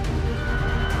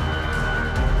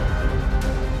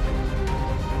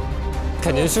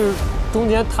肯定是中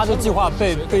间他的计划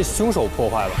被凶手破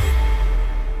坏了。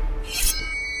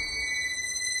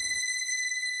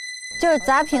就是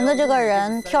砸瓶的这个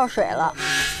人跳水了。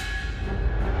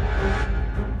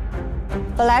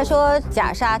本来说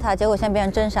假杀他，结果现在变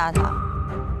成真杀他。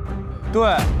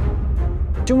对，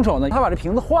凶手呢，他把这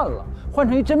瓶子换了，换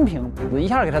成一真瓶子，一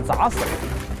下给他砸死了。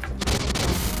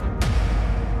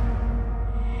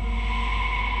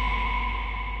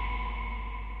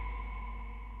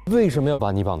为什么要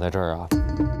把你绑在这儿啊？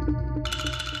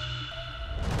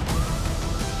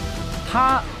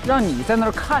他让你在那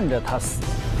儿看着他死，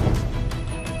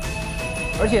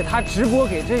而且他直播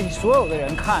给这所有的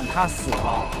人看他死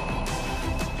了，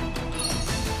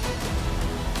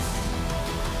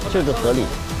这个合理。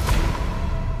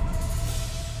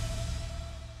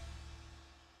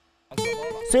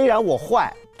虽然我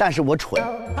坏，但是我蠢，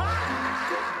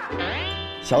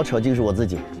小丑竟是我自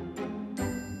己。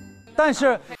但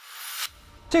是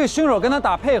这个凶手跟他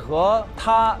打配合，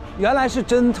他原来是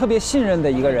真特别信任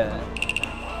的一个人，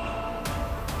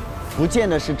不见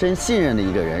得是真信任的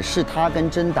一个人，是他跟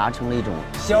真达成了一种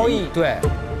交易。对。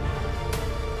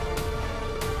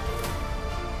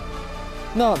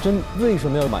那真为什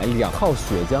么要买2套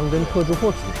血浆跟特制货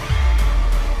品？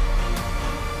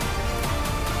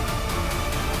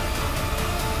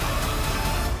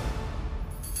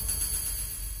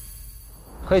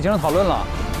可以进行讨论了。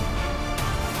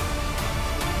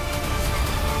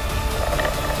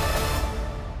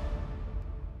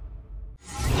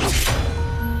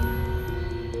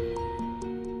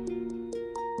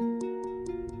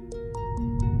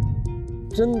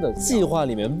真的计划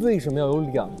里面为什么要有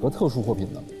2个特殊货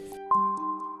品呢？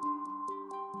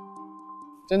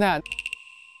侦探，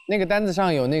那个单子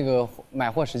上有那个买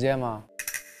货时间吗？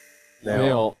没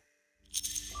有。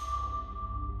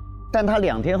但他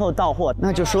2天后到货，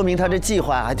那就说明他这计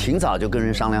划还挺早就跟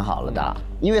人商量好了的，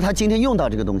因为他今天用到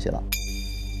这个东西了。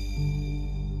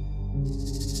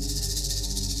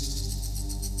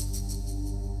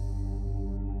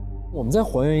我们再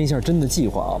还原一下真的计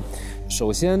划啊。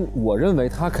首先，我认为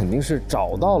他肯定是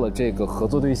找到了这个合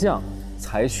作对象，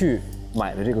才去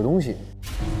买的这个东西。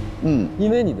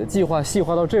因为你的计划细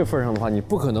化到这份上的话，你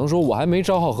不可能说我还没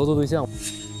找好合作对象。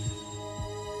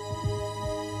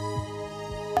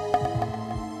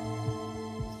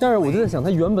但是我就在想，他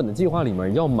原本的计划里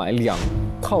面要买2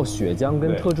套血浆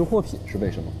跟特制货品是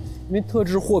为什么？因为特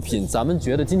制货品，咱们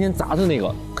觉得今天砸的那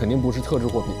个肯定不是特制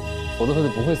货品，否则他就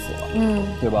不会死了，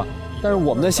对吧？但是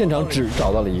我们在现场只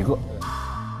找到了1个。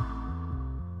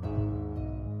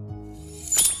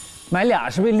买俩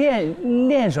是不是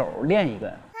练手练一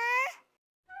个？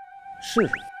试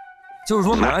试。就是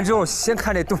说买完之后先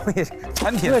看这东西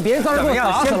产品对，别人到时候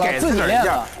砸死了，自己练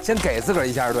了，先给自个儿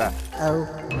一下，对。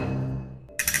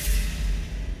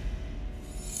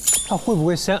他会不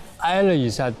会先挨了一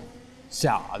下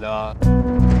假的？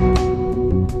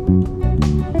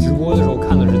直播的时候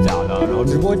看的是假的，然后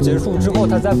直播结束之后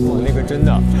他再补那个真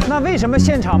的。那为什么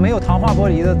现场没有糖化玻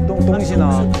璃的东西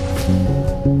呢？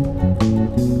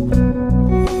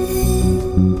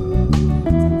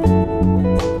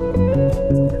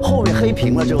后面黑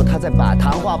屏了之后，他再把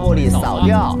糖化玻璃扫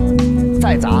掉，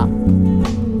再砸。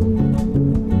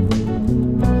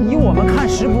我们看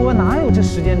实播哪有这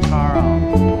时间差啊？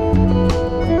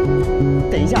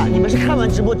等一下，你们是看完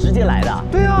直播直接来的？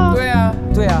对呀，对呀，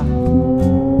对呀。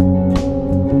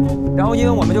然后因为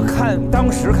我们就看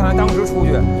当时出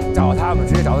去找他们，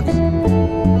直接找到你。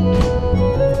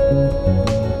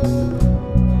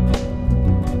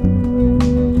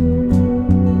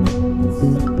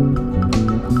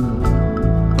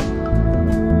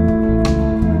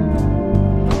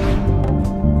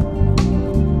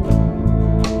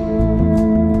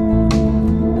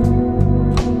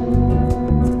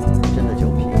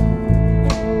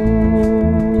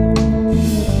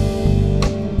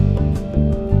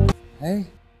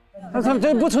他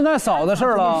这不存在扫的事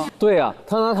儿了。对呀，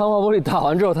他拿糖化玻璃打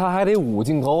完之后，他还得捂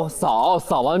镜头扫，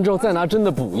扫完之后再拿针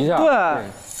的补一下。对，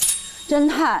侦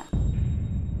探，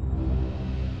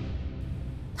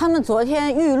他们昨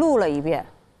天预录了一遍。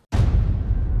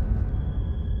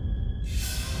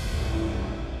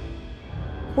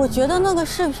我觉得那个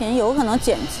视频有可能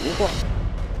剪辑过。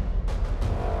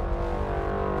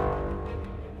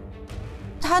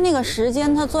他那个时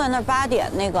间，他坐在那儿8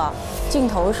点，那个镜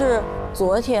头是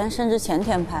昨天甚至前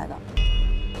天拍的。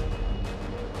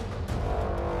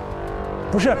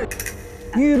不是，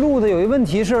预录的有一个问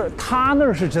题是，他那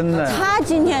儿是真的。他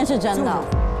今天是真的。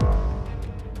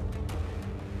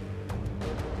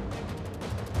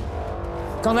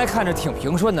刚才看着挺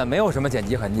平顺的，没有什么剪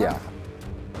辑痕迹啊。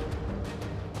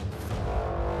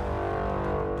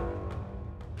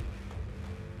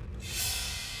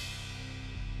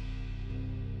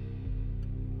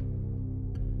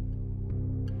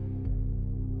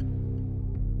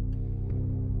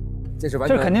这是完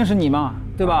全，这肯定是你嘛，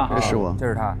对吧？这是我，这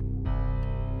是他。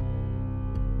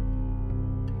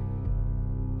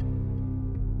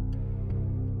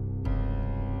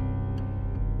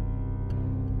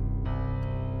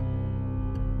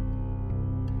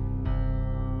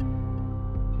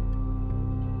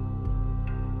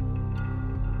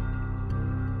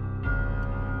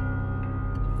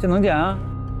这能剪啊？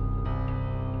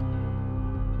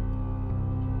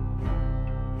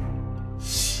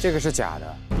这个是假的，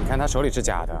你看他手里是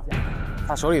假的，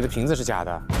他手里的瓶子是假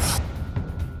的。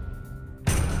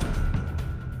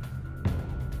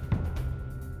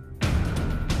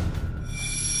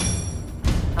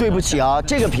对不起啊，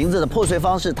这个瓶子的破碎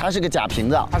方式，它是个假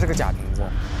瓶子，它是个假瓶子。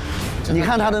你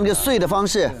看它的那个碎的方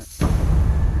式。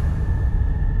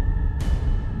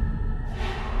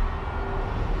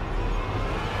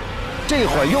这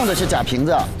会儿用的是假瓶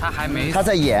子，他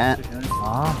在演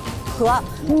啊。哥，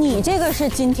你这个是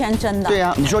今天真的？对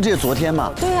呀，你说这是昨天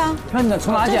嘛？对呀。那你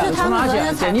从哪剪？从哪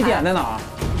剪？剪辑点在哪？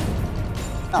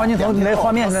换镜头，你那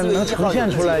画面上能呈现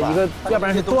出来一个，要不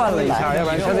然是断了一下，要不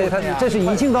然它这是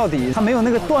一镜到底，它没有那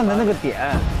个断的那个点。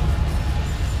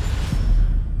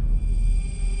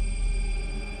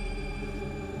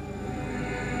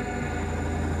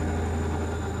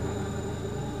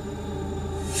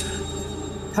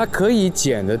它可以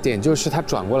剪的点就是它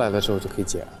转过来的时候就可以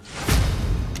剪。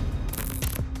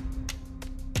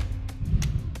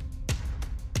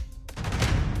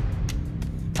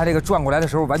他这个转过来的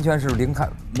时候完全是零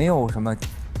看，没有什么。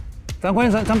关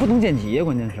键咱不懂剪辑呀，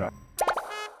关键是。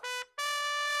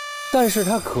但是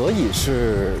它可以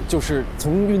是，就是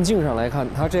从运镜上来看，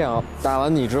它这样打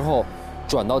完你之后，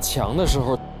转到墙的时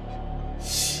候，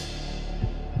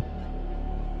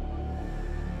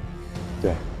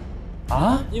对。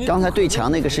啊？刚才对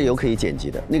墙那个是有可以剪辑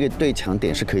的，那个对墙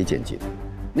点是可以剪辑的。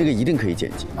那个一定可以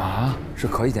剪辑啊，是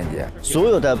可以剪辑。所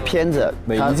有的片子，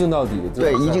每一镜到底，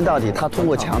对，一镜到底，它通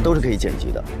过墙都是可以剪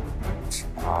辑的。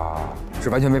啊，是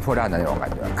完全没破绽的那种感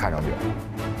觉，看上去。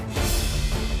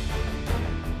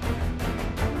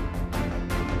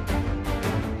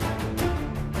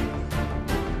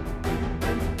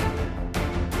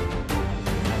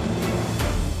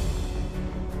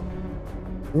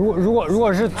如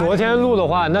果是昨天录的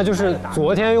话，那就是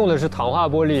昨天用的是糖化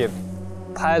玻璃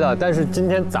拍的，但是今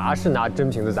天砸是拿真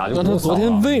瓶子砸。那他昨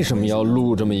天为什么要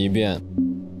录这么一遍？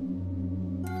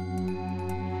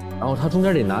然后他中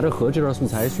间得拿着和这段素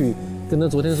材去跟他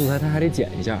昨天素材，他还得剪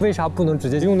一下。为啥不能直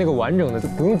接用那个完整的，就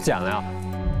不用剪了呀？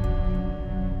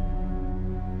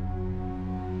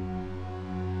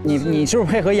你是不是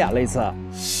配合演了一次？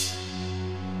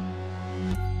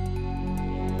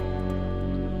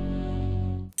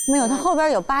没有，他后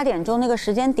边有8点钟那个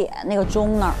时间点，那个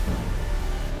钟那儿。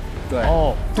对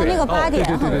哦，他那个8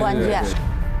点很关键。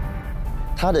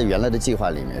他的原来的计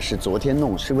划里面是昨天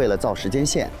弄是为了造时间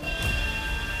线，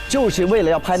就是为了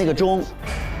要拍那个钟。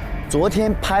昨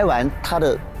天拍完他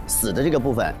的死的这个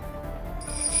部分，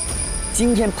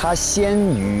今天他先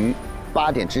于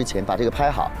8点之前把这个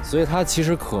拍好。所以他其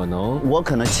实可能我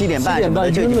可能7点半什么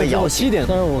的就已经被摇醒，7点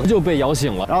35就被摇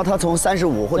醒了。然后他从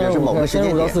35或者是某个时间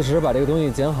点35到40把这个东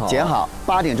西剪好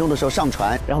，8点钟的时候上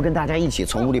传，然后跟大家一起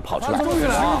从屋里跑出来。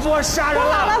做杀人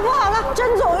了！不好了，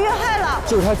真走越害了。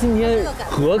就是他今天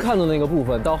何看的那个部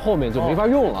分，到后面就没法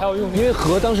用了，因为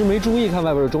何当时没注意看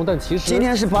外边的钟，但其实今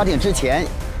天是8点之前，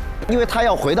因为他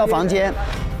要回到房间，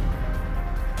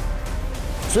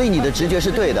所以你的直觉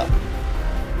是对的。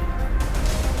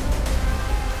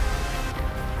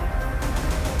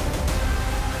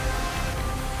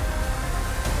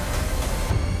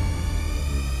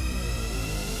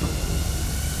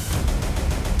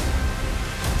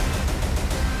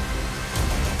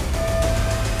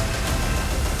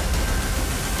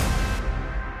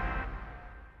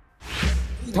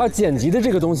他剪辑的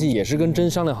这个东西也是跟真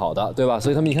商量好的，对吧？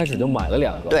所以他们一开始就买了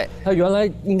2个。对，他原来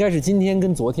应该是今天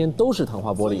跟昨天都是糖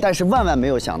化玻璃，但是万万没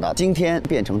有想到今天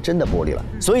变成真的玻璃了，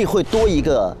所以会多一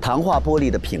个糖化玻璃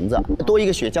的瓶子，多一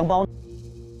个血浆包。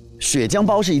血浆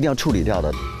包是一定要处理掉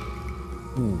的。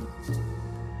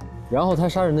然后他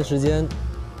杀人的时间，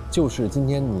就是今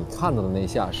天你看到的那一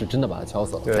下是真的把他敲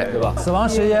死了，对吧？死亡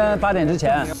时间8点之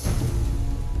前。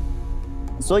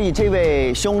所以这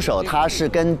位凶手他是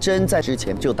跟真在之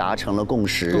前就达成了共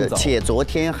识，且昨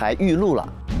天还预录了，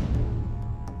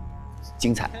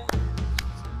精彩。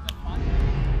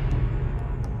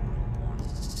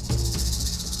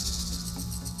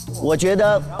我觉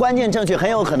得关键证据很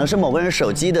有可能是某个人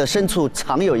手机的深处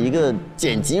藏有一个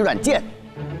剪辑软件，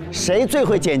谁最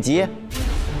会剪辑？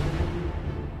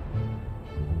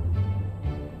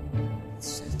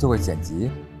谁最会剪辑？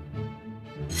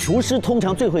厨师通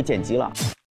常最会剪辑了。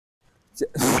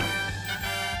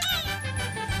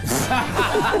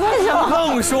为什么？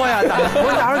愣说呀，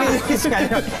我哪会给你剪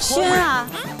的？熏啊！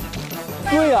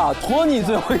对呀，托尼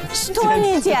最会，托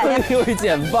尼剪呀，最会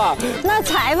剪吧？那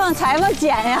裁缝剪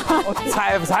呀，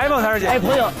裁缝才是剪。哎，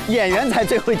朋友，演员才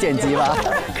最会剪辑吧？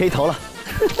可以投了。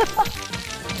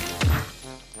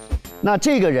那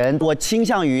这个人，我倾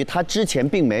向于他之前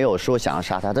并没有说想要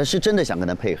杀他，他是真的想跟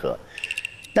他配合。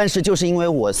但是就是因为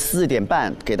我4点半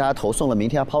给大家投送了明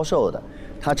天要抛售的，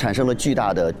它产生了巨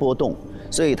大的波动，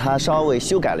所以他稍微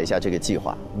修改了一下这个计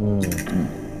划。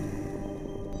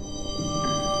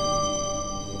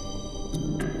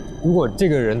如果这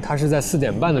个人他是在4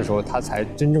点半的时候他才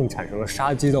真正产生了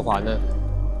杀机的话，那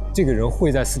这个人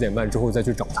会在4点半之后再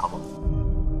去找他吗？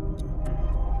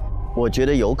我觉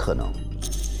得有可能，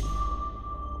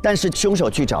但是凶手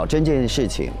去找真这件事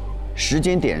情。时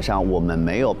间点上我们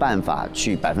没有办法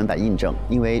去100%印证，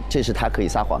因为这是他可以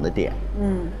撒谎的点。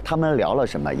他们聊了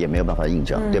什么也没有办法印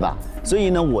证，对吧？所以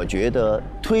呢，我觉得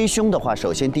推凶的话，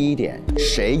首先第一点，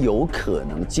谁有可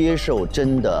能接受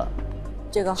真的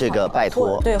这个拜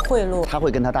托，对贿赂，他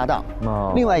会跟他搭档。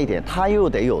另外一点，他又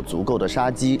得有足够的杀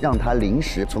机，让他临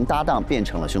时从搭档变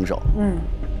成了凶手。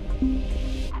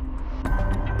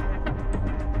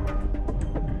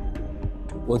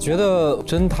我觉得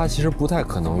真他其实不太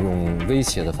可能用威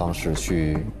胁的方式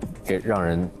去让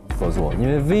人合作，因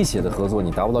为威胁的合作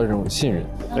你达不到这种信任，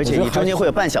而且你中间会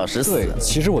有半小时死。对，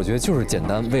其实我觉得就是简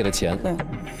单为了钱。对。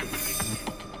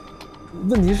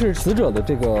问题是死者的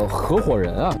这个合伙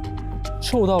人啊，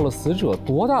受到了死者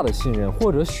多大的信任，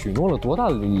或者许诺了多大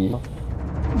的利益吗？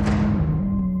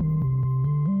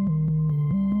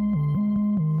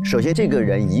首先，这个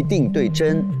人一定对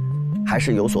真还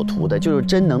是有所图的，就是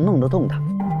真能弄得动他。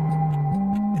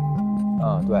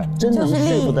对，真能说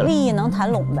服得了，利益能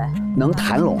谈拢呗，能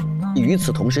谈拢。与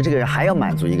此同时，这个人还要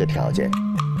满足一个条件，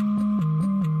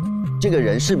这个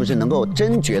人是不是能够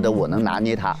真觉得我能拿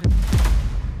捏他？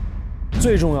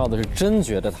最重要的是真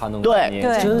觉得他能拿捏，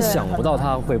真想不到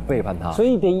他会背叛他。所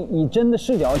以得以真的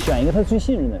视角选一个他最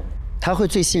信任的人。他会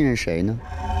最信任谁呢？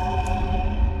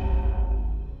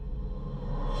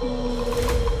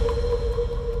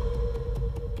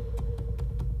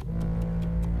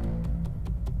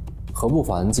何不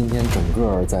凡今天整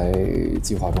个在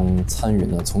计划中参与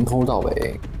呢，从头到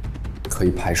尾可以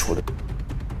排除的。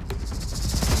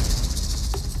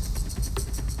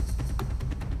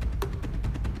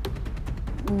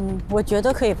我觉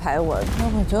得可以排我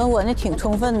觉得我那挺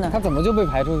充分的。他怎么就被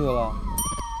排出去了？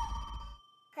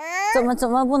怎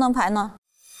么不能排呢？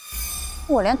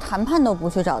我连谈判都不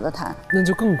去找他谈，那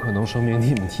就更可能说明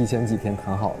你们提前几天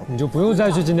谈好了，你就不用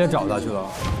再去今天找他去了。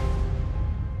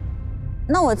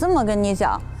那我这么跟你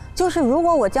讲，就是如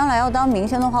果我将来要当明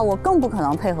星的话，我更不可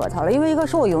能配合他了，因为一个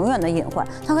是我永远的隐患，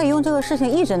他可以用这个事情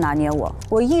一直拿捏我，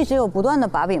我一直有不断的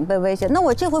把柄被威胁，那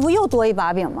我这回不又多一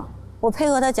把柄吗？我配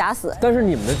合他假死。但是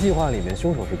你们的计划里面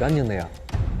凶手是干净的呀，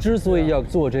之所以要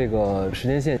做这个时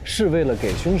间线，是为了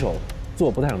给凶手做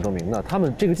不太想证明的，他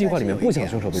们这个计划里面不想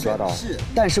凶手被抓到。是，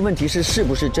但是问题是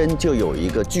不是真就有一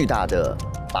个巨大的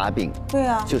把柄？对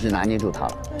啊，就是拿捏住他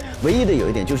了。唯一的有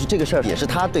一点就是这个事儿也是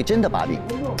他对真的把柄，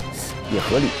也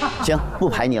合理。行，不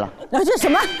排你了。这什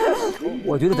么？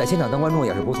我觉得在现场当观众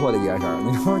也是不错的一件事儿。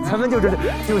你说咱们就是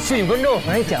幸运观众，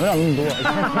我也捡不了那么多，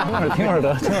听耳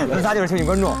朵，听耳朵，咱仨就是幸运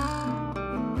观众。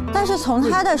但是从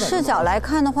他的视角来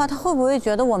看的话，他会不会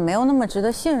觉得我没有那么值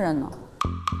得信任呢？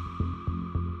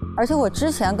而且我之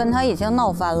前跟他已经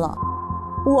闹翻了，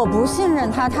我不信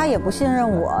任他，他也不信任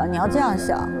我。你要这样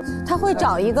想，他会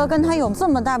找一个跟他有这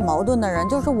么大矛盾的人，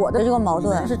就是我的这个矛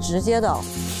盾是直接的。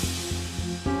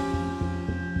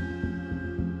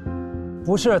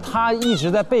不是，他一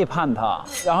直在背叛他，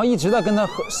然后一直在跟他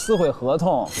撕毁合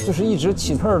同，就是一直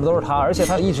起刺儿的都是他，而且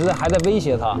他一直还在威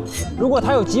胁他。如果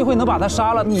他有机会能把他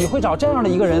杀了，你会找这样的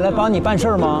一个人来帮你办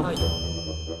事吗？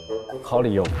好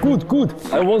理由 ，Good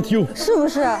Good，I want you， 是不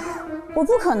是？我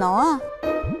不可能啊！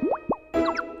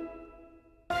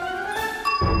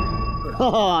哈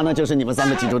哈，那就是你们三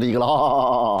个记住的一个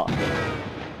了。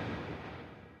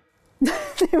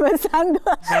你们三个，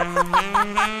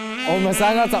我们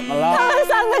三个怎么了？他们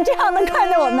三个这样的看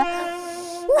着我们。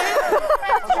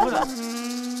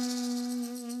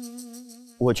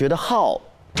我觉得浩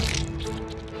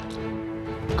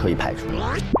可以排除。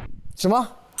什么？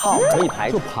浩可以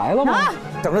排除？就排了吗？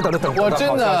等着，我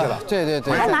真的，对。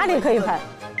排哪里可以排？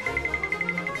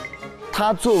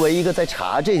他作为一个在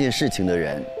查这件事情的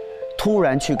人，突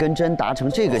然去跟真达成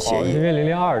这个协议，因为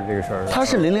002这个事儿，他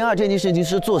是002这件事情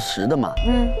是坐实的嘛？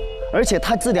而且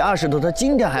他字典20头，他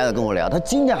今天还在跟我聊，他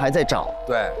今天还在找。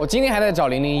对，我今天还在找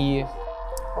001。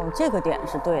哦，这个点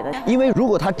是对的。因为如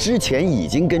果他之前已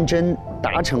经跟真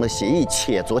达成了协议，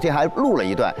且昨天还录了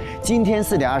一段，今天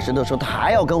4点20的时候他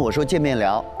还要跟我说见面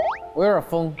聊，我有点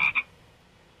疯，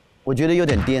我觉得有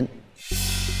点颠。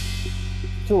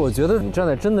就我觉得你站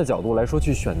在真的角度来说，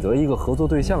去选择一个合作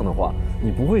对象的话，你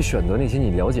不会选择那些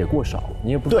你了解过少，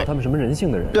你也不知道他们什么人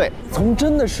性的人。对，从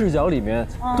真的视角里面，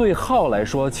对浩来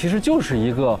说，其实就是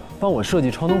一个帮我设计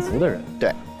超能服的人。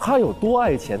对，他有多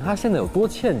爱钱，他现在有多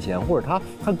欠钱，或者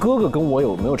他哥哥跟我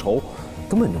有没有仇，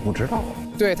根本就不知道。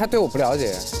对他对我不了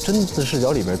解。真的视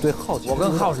角里面对浩，我跟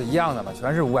浩是一样的嘛，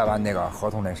全是500万那个合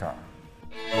同那事儿。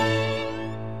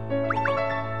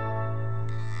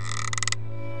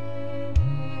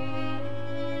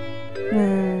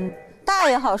大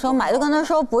也好收买，就跟他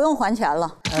说不用还钱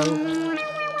了。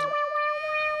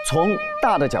从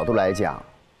大的角度来讲，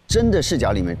真的视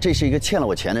角里面，这是一个欠了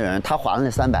我钱的人，他还了那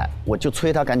300，我就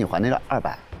催他赶紧还那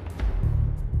200。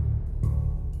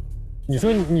你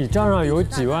说你账上有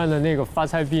几万的那个发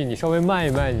财币，你稍微卖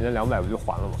一卖，你那200不就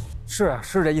还了吗？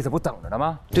是这意思，不等着呢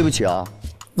吗？对不起啊。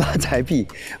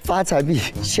发财币，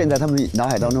现在他们脑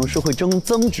海当中是会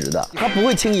增值的，他不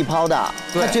会轻易抛的。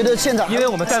他觉得现在，因为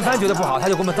我们但凡觉得不好，他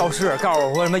就给我们造势，告诉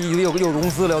我说什么又融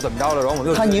资了又怎么着了，然后我们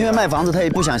就他宁愿卖房子，他也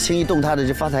不想轻易动他的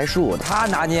这发财树。他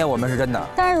拿捏我们是真的。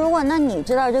但是如果那你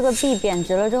知道这个币贬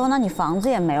值了之后，那你房子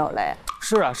也没有了。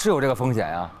是啊，是有这个风险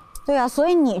啊。对啊，所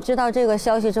以你知道这个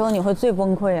消息之后，你会最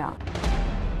崩溃啊。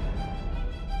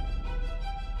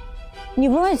你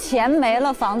不是钱没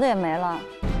了，房子也没了。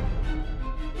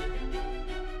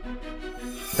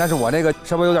但是我那个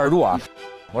稍微有点弱啊，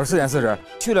我是4点40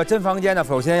去了真房间呢，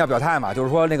首先要表态嘛，就是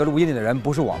说那个录音里的人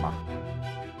不是我嘛，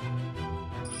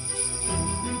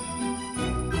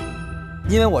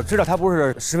因为我知道他不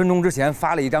是10分钟之前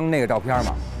发了一张那个照片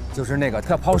嘛，就是那个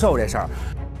他要抛售这事儿，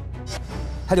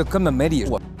他就根本没理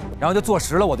我，然后就坐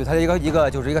实了我对他的一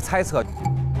个猜测，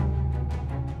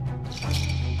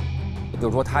就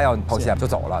是说他要抛线就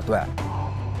走了，对。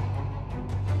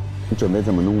你准备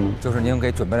怎么弄呢？就是您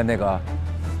给准备了那个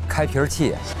开瓶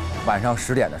器，晚上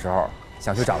10点的时候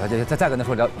想去找他，再跟他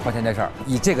说聊花钱这事儿，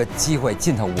以这个机会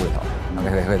进他屋里头，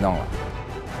给弄了。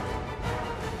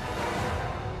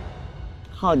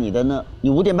浩，你的呢？你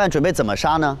5点半准备怎么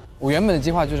杀呢？我原本的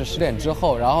计划就是10点之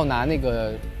后，然后拿那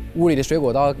个屋里的水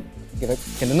果刀给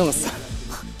他弄死。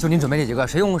就您准备这几个，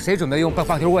谁准备用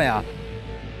棒球棍呀？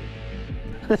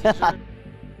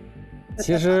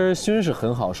其实勋是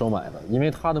很好收买的，因为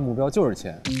他的目标就是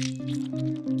钱。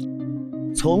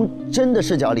从真的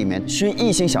视角里面，勋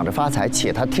一心想着发财，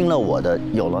且他听了我的，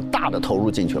有了大的投入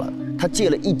进去了。他借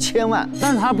了1000万，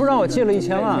但是他不让我借了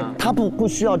1000万，他不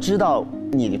需要知道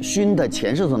你勋的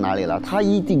钱是从哪里来，他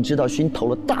一定知道勋投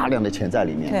了大量的钱在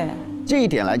里面。对，这一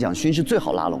点来讲，勋是最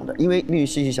好拉拢的，因为命运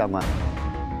息息相关。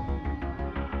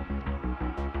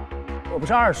我不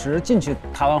是20进去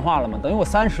谈完话了吗？等于我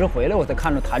30回来，我才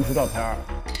看着弹出照片。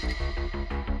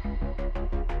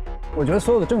我觉得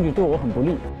所有的证据对我很不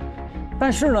利，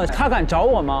但是呢，他敢找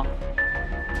我吗？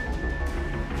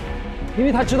因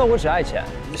为他知道我只爱钱。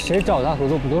谁找他合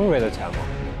作不都是为了钱吗？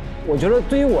我觉得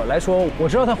对于我来说，我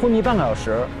知道他昏迷半个小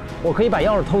时，我可以把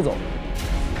钥匙偷走。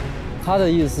他的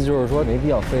意思就是说，没必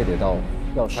要非得到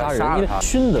要杀人，因为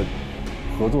勋的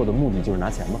合作的目的就是拿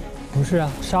钱嘛。不是啊，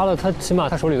杀了他，起码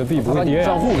他手里的币不会跌。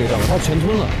账户给账，他全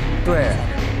吞了。对。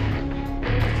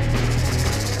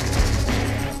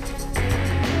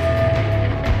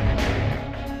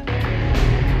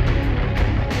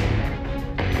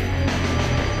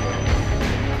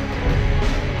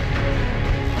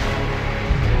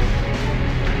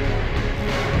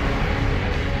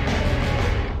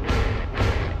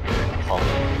好，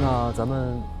那咱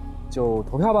们就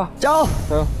投票吧。加油！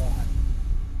加油！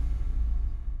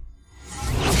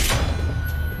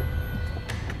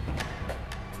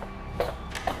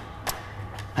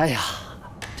哎呀，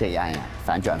这案呀，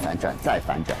反转反转再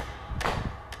反转，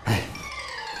哎。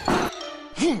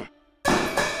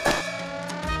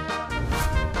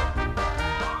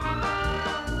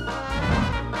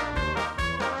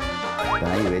本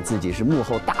来以为自己是幕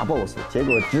后大 boss， 结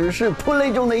果只是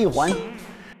play 中的一环。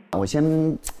我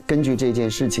先根据这件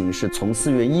事情，是从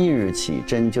4月1日起，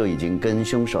真就已经跟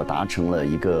凶手达成了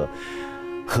一个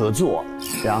合作，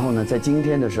然后呢，在今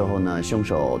天的时候呢，凶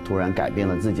手突然改变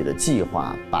了自己的计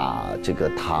划，把这个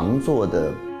糖做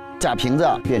的假瓶子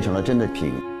变成了真的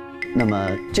瓶。那么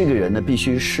这个人呢，必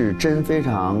须是真非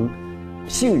常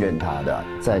信任他的，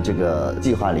在这个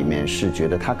计划里面是觉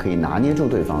得他可以拿捏住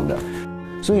对方的。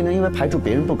所以呢，因为排除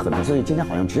别人不可能，所以今天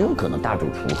好像只有可能大主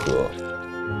厨和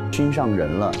勋上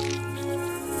人了。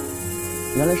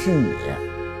原来是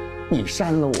你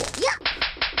删了我。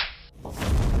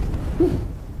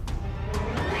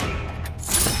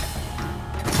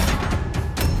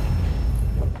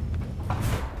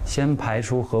先排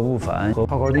除何不凡和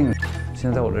泡泡定，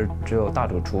现在我这只有大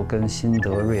主厨跟辛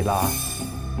德瑞拉。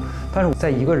但是在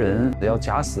一个人要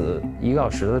假死1个小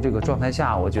时的这个状态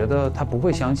下，我觉得他不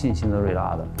会相信辛德瑞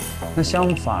拉的。那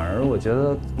反而我觉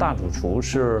得大主厨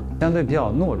是相对比较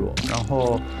懦弱，然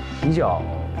后比较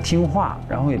听话，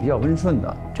然后也比较温顺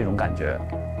的这种感觉。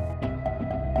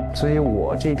所以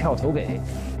我这一票投给。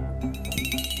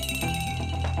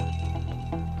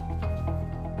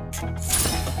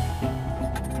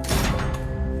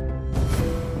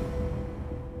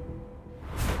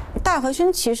大和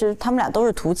勋其实他们俩都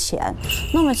是图钱，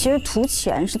那么其实图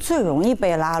钱是最容易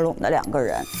被拉拢的2个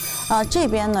人。这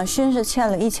边呢，勋是欠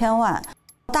了1000万，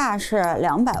大是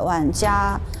200万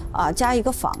加一个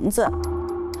房子，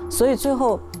所以最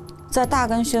后在大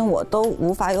跟勋我都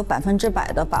无法有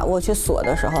100%的把握去锁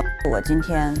的时候，我今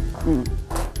天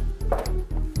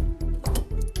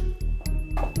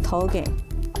投给。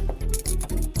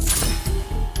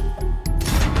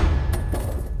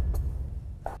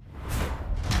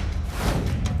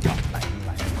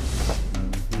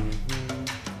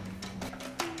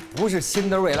不是辛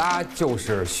德瑞拉就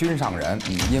是勋上人，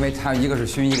因为他一个是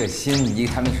勋，一个辛，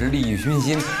他们是利欲熏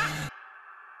心。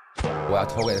我要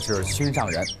投给的是勋上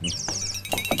人，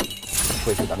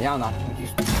会是怎么样呢？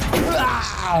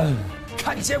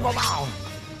看结果吧。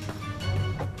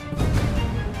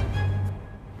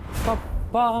梆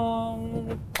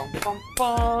梆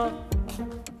梆。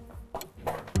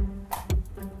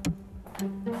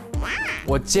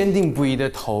我坚定不移地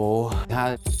投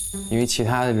他，因为其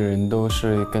他的人都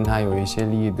是跟他有一些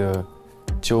利益的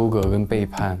纠葛跟背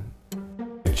叛，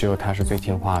只有他是最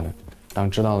听话的。当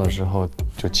知道的时候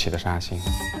就起了杀心。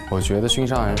我觉得勋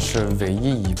上人是唯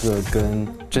一一个跟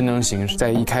真能行在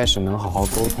一开始能好好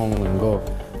沟通，能够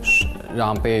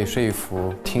让被说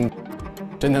服听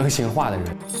真能行话的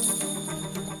人。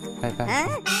拜拜。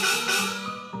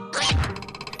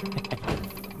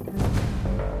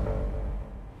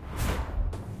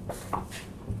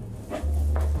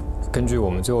根据我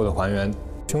们最后的还原，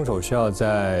凶手需要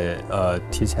在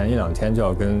提前1、2天就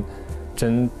要跟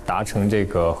真达成这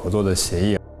个合作的协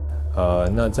议。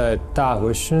那在大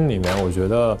和勋里面，我觉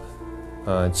得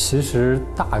其实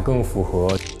大更符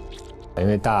合，因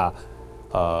为大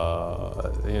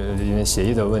因为协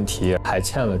议的问题还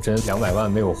欠了真200万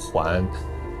没有还，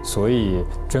所以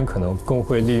真可能更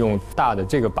会利用大的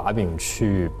这个把柄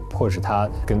去迫使他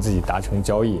跟自己达成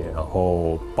交易，然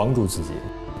后帮助自己。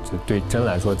就对真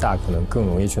来说，大可能更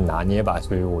容易去拿捏吧，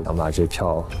所以我想把这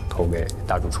票投给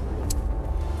大主厨。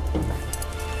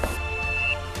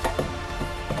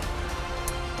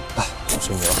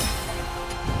是牛。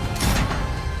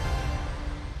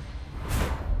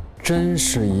真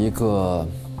是一个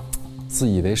自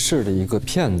以为是的一个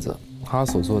骗子，他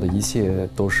所做的一切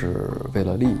都是为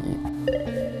了利益，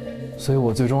所以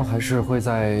我最终还是会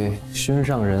在勋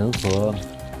上人和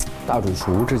大主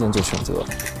厨之间做选择。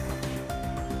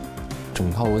整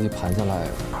套逻辑盘下来，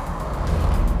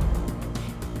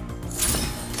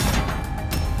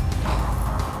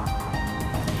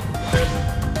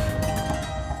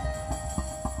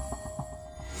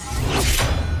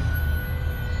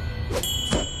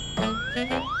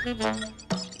什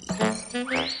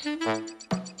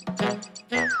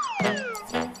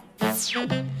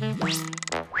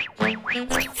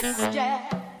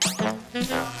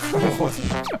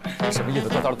么意思？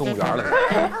都到了动物园了。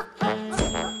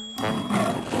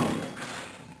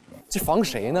这防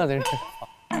谁呢？这是。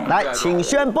来，请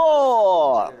宣布。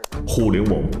互联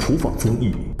网普法综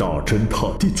艺《大侦探》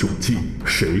第9季，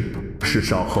谁是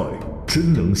杀害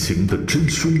真能行的真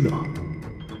凶呢？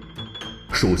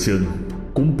首先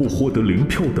公布获得0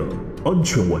票的安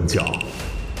全玩家。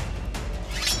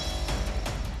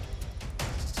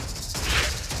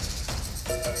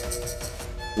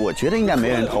我觉得应该没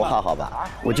人投号，好吧？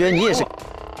我觉得你也是。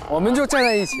我们就站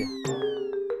在一起。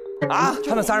啊，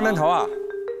他们3人没投啊？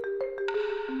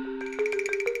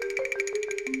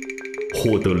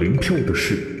获得0票的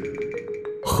是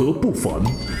何不凡。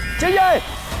建议，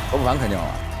何不凡肯定了。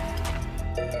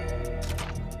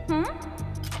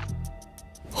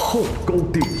浩高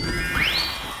定。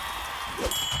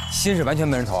新是完全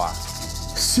没人投啊。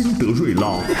辛德瑞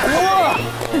拉。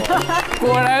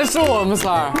果然是我们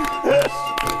仨。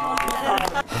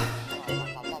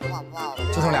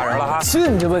就剩俩人了哈。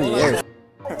进去吧你，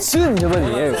进去吧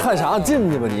你，看啥进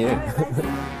去吧你。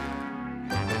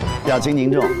表情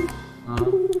凝重。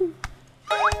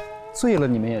醉了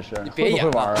你们也是，会不会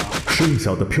玩啊？剩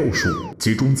下的票数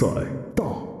集中在大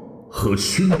和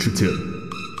勋之间。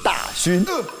大勋。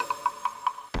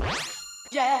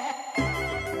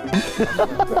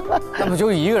那不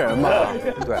就一个人吗？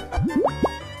对。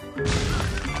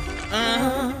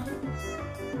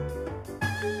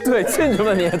对，进去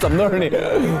吧你，怎么都是你。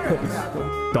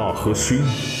大和勋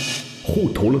互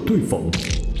投了对方。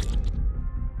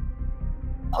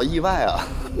好意外啊！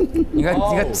应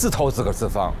该自投自个自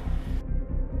放。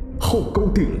浩高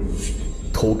定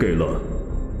投给了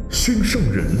勋上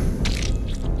人，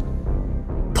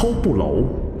涛不劳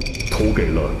投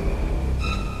给了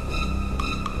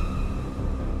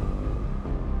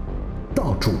大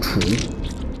主厨，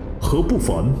何不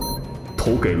凡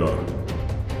投给了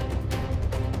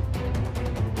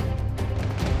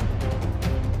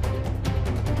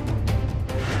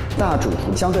大主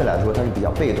厨相对来说他是比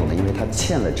较被动的，因为他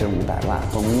欠了真500万。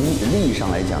从利益上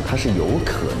来讲，他是有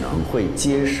可能会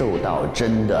接受到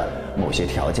真的某些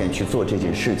条件去做这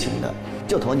件事情的，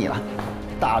就投你了，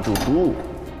大主厨。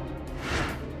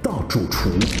大主厨，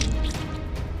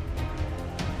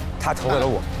他投给了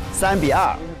我。3比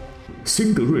2。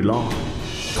辛德瑞拉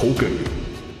投给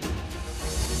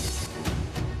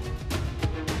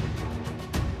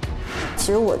其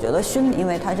实我觉得勋，因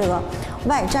为他这个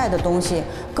外债的东西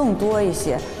更多一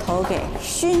些，投给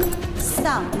勋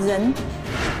上人。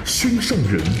勋上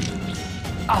人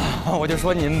啊，我就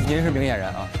说您是明眼人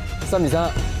啊。3比3。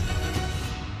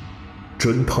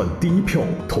侦探第1票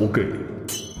投给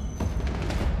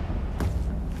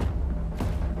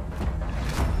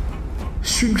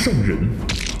勋上人，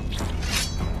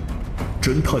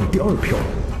侦探第2票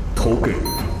投给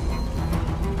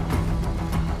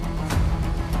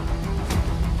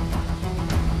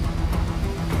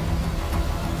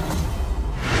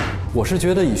我是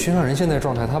觉得以勋上人现在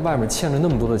状态，他外面欠了那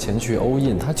么多的钱去欧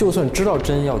印，他就算知道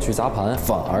真要去砸盘，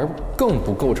反而更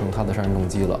不构成他的杀人动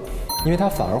机了，因为他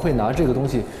反而会拿这个东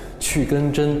西去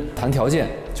跟真谈条件，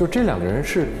就是这2个人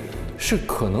是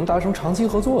可能达成长期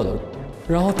合作的。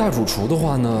然后大主厨的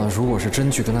话呢，如果是真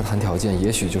去跟他谈条件，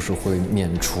也许就是会免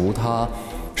除他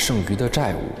剩余的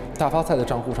债务。大发菜的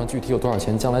账户上具体有多少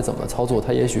钱，将来怎么操作，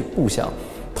他也许不想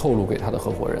透露给他的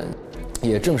合伙人。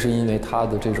也正是因为他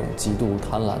的这种极度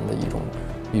贪婪的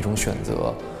一种选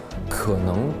择，可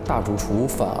能大主厨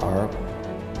反而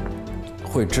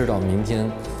会知道明天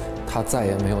他再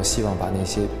也没有希望把那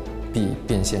些币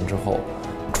变现之后，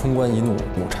冲冠一怒，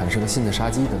产生新的杀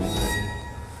机的那个人。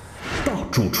大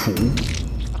主厨。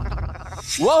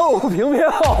哇哦，平票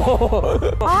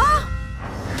啊！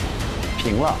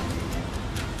平了。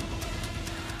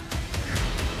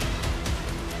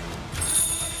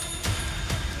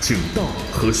请大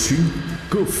和勋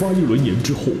各发1轮言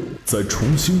之后，再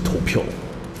重新投票。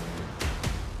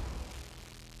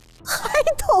还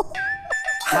投？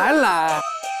还来？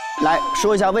来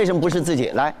说一下为什么不是自己？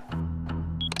来。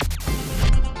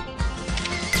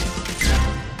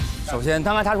首先，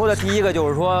刚才他说的第一个就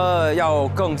是说要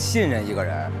更信任一个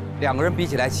人，2个人比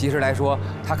起来，其实来说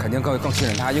他肯定更信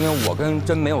任他，因为我跟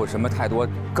真没有什么太多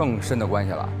更深的关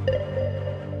系了。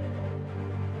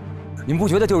你们不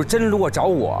觉得就是真如果找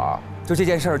我，就这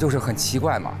件事儿就是很奇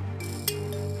怪吗？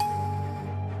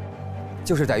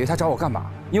就是在于他找我干嘛？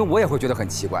因为我也会觉得很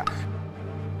奇怪，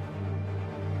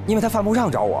因为他犯不上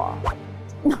找我。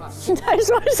你在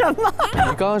说什么？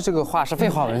你刚刚这个话是废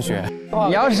话文学。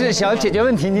你要是想解决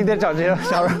问题，你得找这个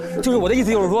小人。就是我的意思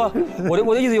就是说，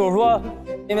我的意思就是说，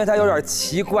因为他有点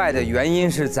奇怪的原因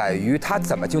是在于他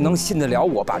怎么就能信得了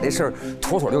我把这事儿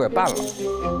妥妥就给办了？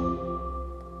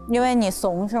因为你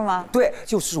怂是吗？对，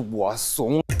就是我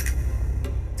怂。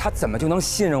他怎么就能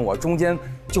信任我？中间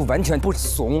就完全不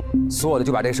怂，所有的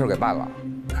就把这事儿给办了。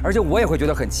而且我也会觉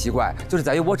得很奇怪，就是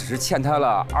在于我只是欠他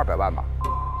了200万吧。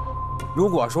如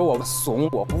果说我怂，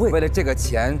我不会为了这个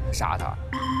钱杀他，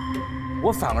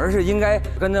我反而是应该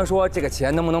跟他说这个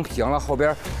钱能不能平了，后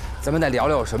边咱们再聊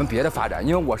聊有什么别的发展。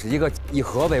因为我是一个以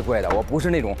和为贵的，我不是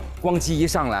那种光机一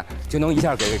上来就能一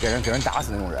下给人打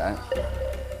死那种人。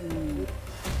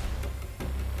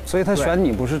所以他选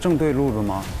你不是正对路子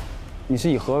吗？你是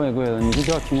以和为贵的，你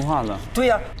是要听话的。对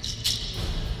呀。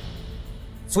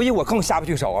所以我更下不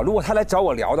去手啊！如果他来找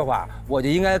我聊的话，我就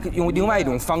应该用另外一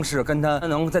种方式跟他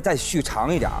能再续长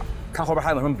一点，看后边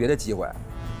还有什么别的机会。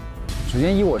首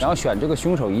先，以我要选这个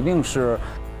凶手，一定是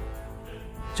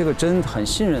这个真很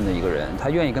信任的一个人，他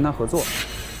愿意跟他合作。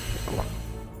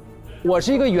我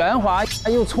是一个圆滑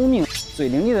又聪明、嘴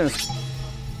伶俐的人。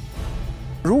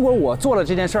如果我做了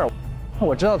这件事儿，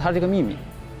我知道他这个秘密，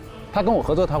他跟我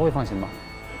合作，他会放心吗？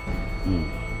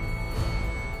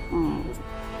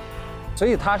所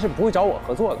以他是不会找我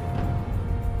合作的。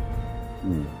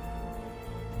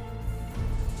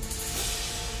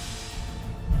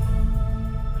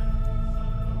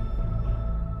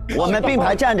我们并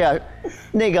排站着，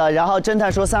然后侦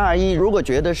探说3、2、1，如果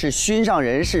觉得是熏上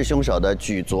人是凶手的，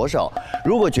举左手；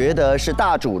如果觉得是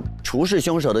大主厨是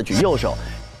凶手的，举右手。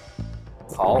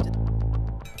好。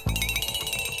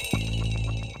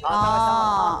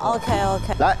哦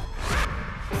 ，OK， 来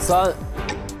，3、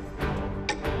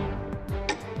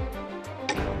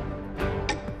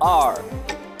2、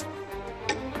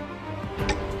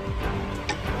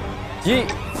1。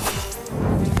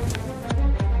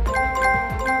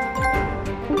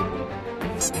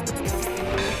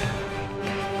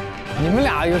你们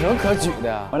俩有什么可举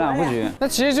的？我俩不举。那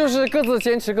其实就是各自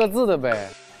坚持各自的呗。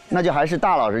那就还是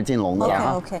大老师进笼子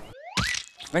了。OK。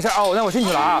没事哦，那我进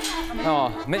去了啊。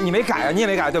你没改啊，你也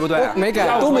没改，对不对？没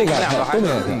改，都没改，都没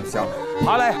改。行，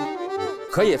好嘞，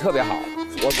可以，特别好。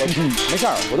我没事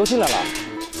儿，我都进来了。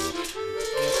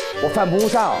我犯不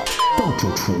上。大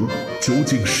主厨究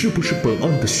竟是不是本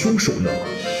案的凶手呢？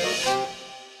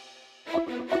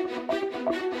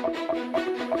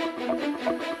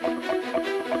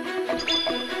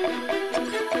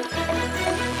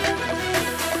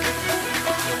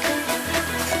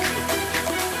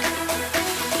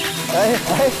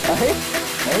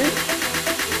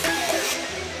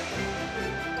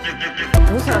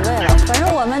无所谓了，反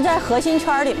正我们在核心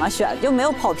圈里嘛，选就没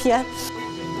有跑偏。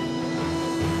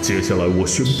接下来我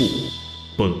宣布，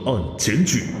本案检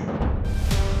举。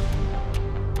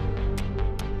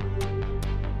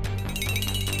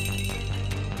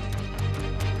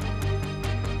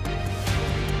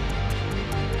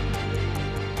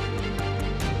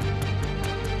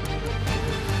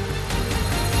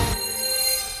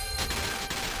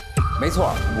没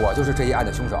错，我就是这一案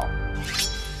的凶手。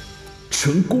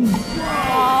成功！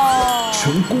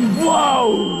成功！哇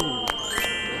哦！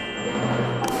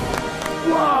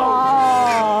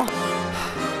哇！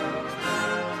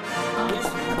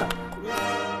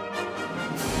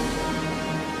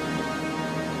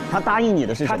他答应你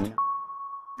的是什么？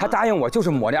他答应我就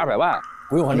是抹这200万，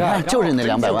不用还债，就是那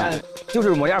200万，就是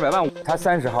抹这200万。他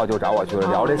30号就找我去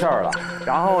聊这事儿了。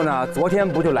然后呢，昨天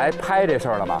不就来拍这事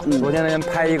儿了吗？昨天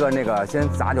拍一个先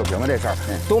砸酒瓶的这事儿，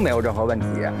都没有任何问题。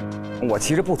我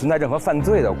其实不存在任何犯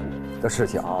罪的事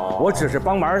情，我只是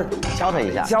帮忙教他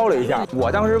一下，教了一下。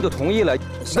我当时就同意了。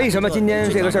为什么今天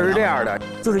这个事儿是这样的？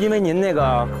就是因为您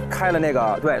开了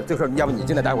对，就是要不你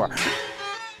进来待会儿。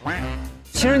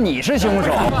其实你是凶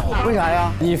手，为啥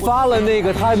呀？你发了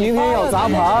他明天要砸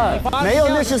盘，没有，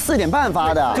那是4点半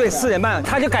发的。对，4点半，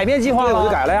他就改变计划了，我就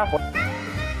改了呀。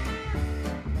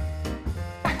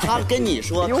他跟你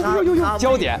说，他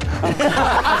焦点，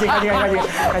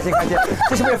开心，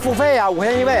这是不是付费啊？5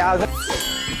天1位啊！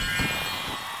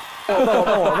问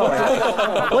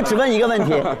我，我只问一个问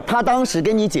题，他当时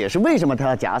跟你解释为什么他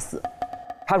要假死？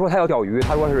他说他要钓鱼，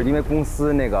他说是因为公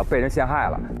司被人陷害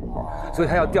了，所以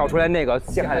他要调出来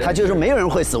陷害的人。他就说没有人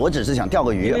会死，我只是想钓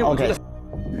个鱼。OK。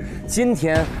今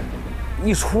天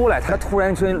一出来，他突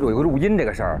然说有一个录音这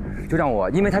个事儿，就让我，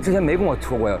因为他之前没跟我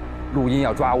说过录音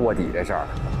要抓卧底这事儿。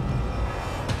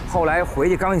后来回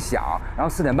去刚想，然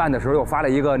后4点半的时候又发了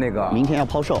一个明天要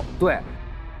抛售。对，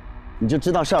你就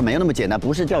知道事儿没有那么简单，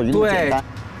不是钓鱼那么简单。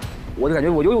我就感觉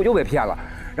我又被骗了。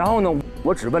然后呢，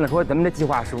我只问了说咱们这计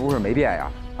划是不是没变呀？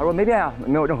他说没变啊，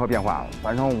没有任何变化。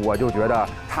反正我就觉得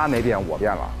他没变，我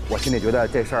变了。我心里觉得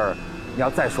这事儿，你要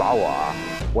再耍我，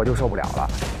我就受不了了。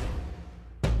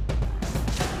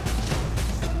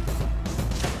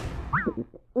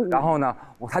然后呢，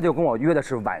他就跟我约的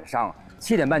是晚上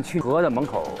7点半去河的门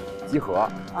口集合。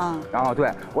然后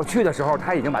对我去的时候，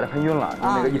他已经把他喷晕了，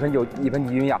那个一喷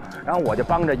避孕药。然后我就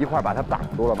帮着一块儿把他绑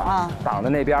住了嘛。绑在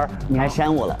那边，你还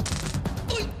扇我了。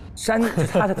删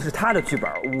是他的剧本，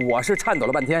我是颤抖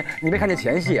了半天，你没看见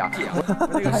前戏啊？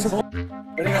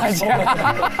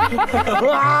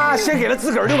哇！先给了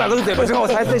自个儿600个嘴巴之后，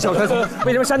才这首歌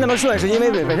为什么删那么顺？是因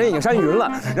为本身已经删匀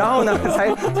了，然后呢，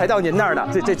才到您那儿的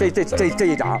这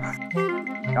一掌。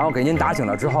然后给您打醒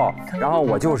了之后，然后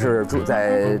我就是住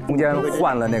在中间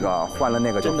换了那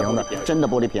个酒瓶的真的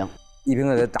玻璃瓶。一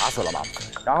瓶给打死了嘛，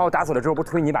然后打死了之后不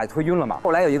推你把推晕了嘛。后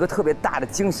来有一个特别大的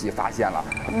惊喜发现了，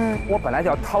我本来就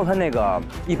要掏他那个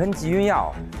一盆避孕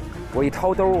药，我一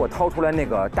掏兜，我掏出来那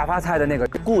个大发菜的那个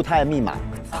固态密码，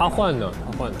他换的。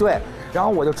对，然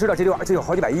后我就知道这有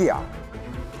好几百亿啊，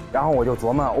然后我就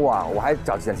琢磨哇，我还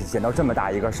捡到这么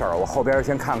大一个事儿，我后边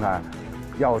先看看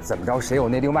要怎么着，谁有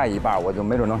那另外一半，我就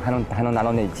没准还能拿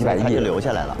到那几百亿，他就留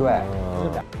下来了。对。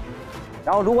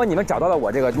然后，如果你们找到了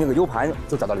我那个 U 盘，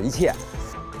就找到了一切。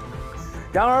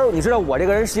然而，你知道我这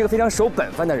个人是一个非常守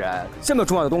本分的人，这么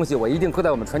重要的东西，我一定搁在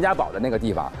我们传家宝的那个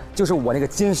地方，就是我那个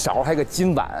金勺还有个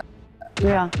金碗。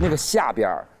对啊，那个下边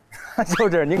儿，就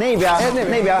是你那边，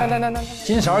那边，那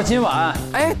金勺金碗。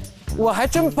哎，我还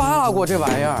真扒拉过这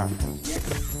玩意儿。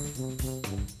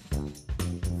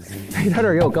哎，他这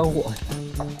儿也有干货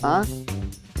啊！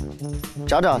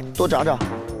找，多找，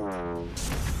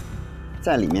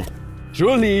在里面。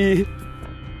这里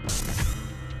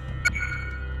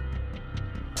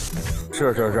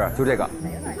是，就这个，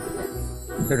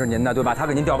这是您的对吧？他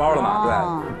给您调包了嘛？对。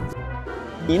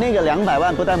你那个200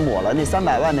万不但抹了，那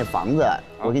300万那房子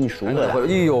我给你赎回来。哎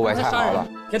呦喂，太好了！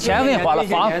钱给你还了，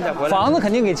房子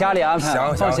肯定给家里安排。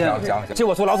行，这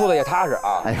我做劳作的也踏实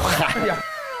啊。哎呦，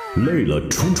累了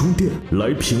充电，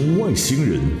来评外星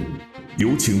人，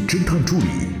有请侦探助理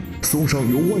送上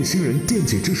由外星人电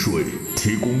解质水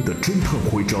提供的侦探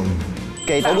徽章，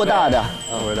给头过大的，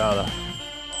伟大的。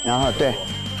然后对，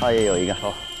他也有一个，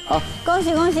好，恭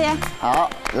喜，好，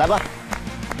来吧。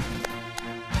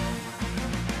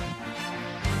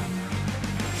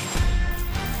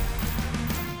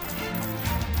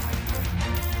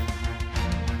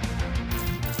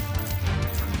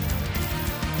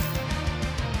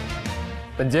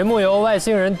本节目由外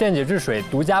星人电解质水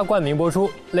独家冠名播出。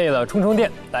累了充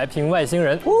电，来评外星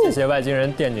人，谢谢外星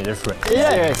人电解质水，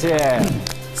谢谢。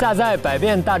下载百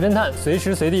变大侦探，随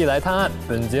时随地来探案。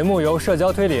本节目由社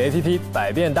交推理 APP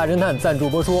百变大侦探赞助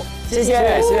播出。谢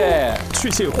谢。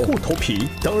去屑护头皮，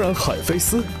当然海飞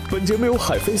丝。本节目由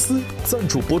海飞丝赞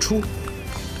助播出。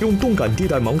用动感地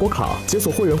带芒果卡解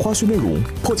锁会员花絮内容，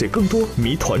破解更多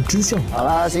谜团真相。好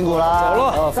了，辛苦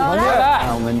了，走了，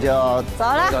那我们就走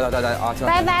了，走啊，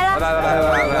拜拜了，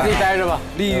拜，自己待着吧。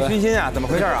利欲熏心啊，怎么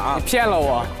回事啊？你骗了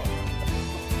我。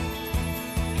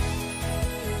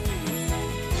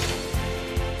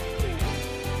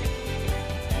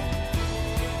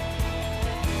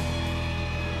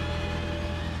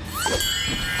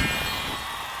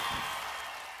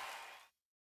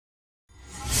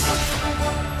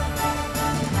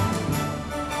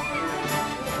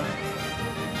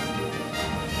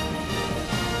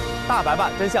大白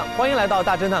吧真相，欢迎来到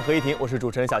大侦探合议庭，我是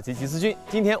主持人小齐吉思君。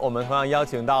今天我们同样邀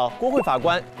请到郭慧法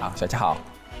官小齐好，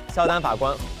肖丹法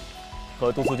官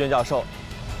和杜素娟教授。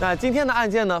那今天的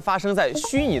案件呢，发生在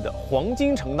虚拟的黄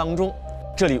金城当中，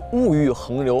这里物欲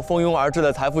横流，蜂拥而至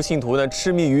的财富信徒呢，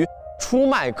痴迷于出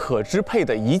卖可支配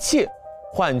的一切，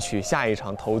换取下一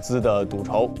场投资的赌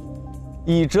筹。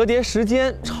以折叠时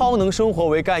间、超能生活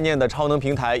为概念的超能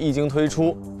平台一经推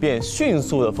出，便迅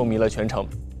速地风靡了全城。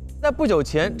在不久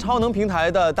前，超能平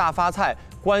台的大发菜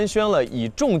官宣了以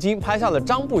重金拍下了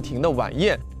张不停的晚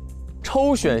宴，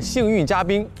抽选幸运嘉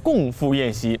宾共赴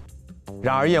宴席。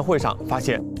然而宴会上发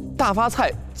现，大发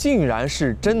菜竟然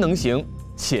是真能行，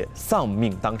且丧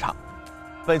命当场。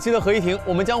本期的合议庭，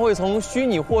我们将会从虚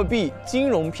拟货币、金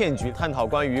融骗局探讨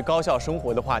关于高效生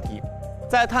活的话题，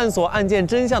在探索案件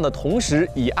真相的同时，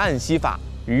以案析法，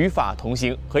与法同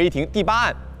行。合议庭第8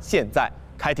案现在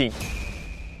开庭。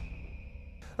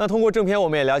那通过正片，我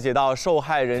们也了解到，受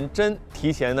害人真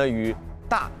提前呢与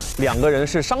大2个人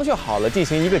是商榷好了进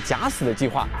行一个假死的计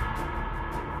划。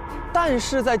但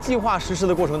是在计划实施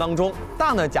的过程当中，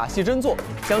大呢假戏真做，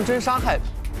将真杀害，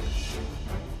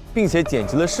并且剪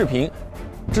辑了视频，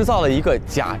制造了一个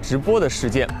假直播的事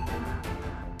件。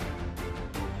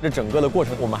这整个的过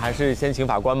程，我们还是先请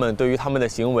法官们对于他们的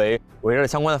行为围绕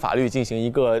相关的法律进行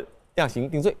一个量刑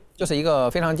定罪。就是一个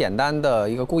非常简单的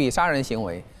一个故意杀人行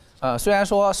为。虽然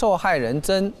说受害人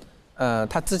真，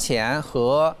他之前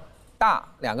和大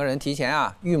两个人提前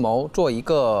预谋做一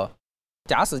个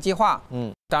假死计划，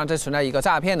当然这存在一个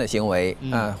诈骗的行为，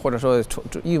或者说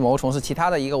预谋从事其他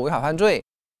的一个违法犯罪，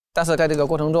但是在这个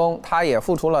过程中，他也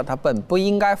付出了他本不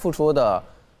应该付出的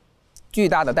巨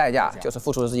大的代价，就是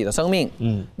付出了自己的生命。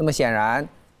那么显然，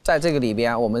在这个里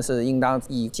边，我们是应当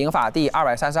以刑法第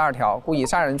232条故意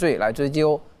杀人罪来追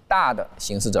究大的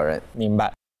刑事责任。明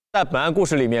白。在本案故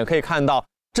事里面可以看到，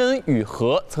真与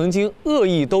和曾经恶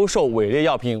意兜售伪劣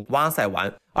药品蛙赛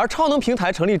丸，而超能平台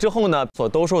成立之后呢，所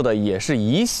兜售的也是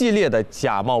一系列的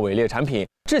假冒伪劣产品。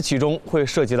这其中会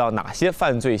涉及到哪些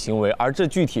犯罪行为？而这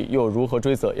具体又如何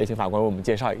追责？也请法官为我们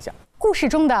介绍一下。故事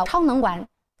中的超能丸，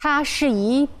它是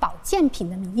以保健品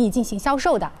的名义进行销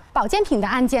售的。保健品的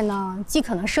案件呢，既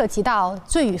可能涉及到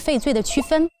罪与非罪的区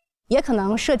分，也可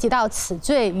能涉及到此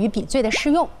罪与彼罪的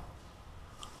适用。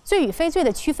罪与非罪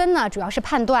的区分呢，主要是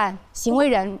判断行为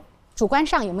人主观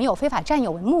上有没有非法占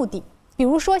有为目的。比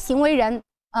如说，行为人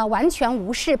完全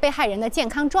无视被害人的健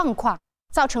康状况，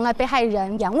造成了被害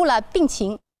人延误了病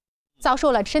情，遭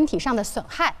受了身体上的损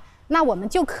害，那我们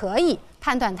就可以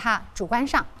判断他主观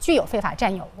上具有非法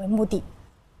占有为目的。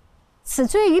此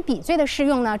罪与彼罪的适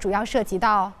用呢，主要涉及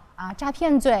到诈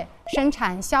骗罪、生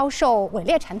产销售伪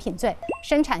劣产品罪、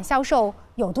生产销售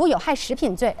有毒有害食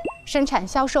品罪、生产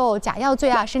销售假药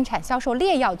罪生产销售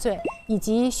劣药罪以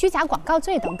及虚假广告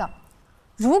罪等等。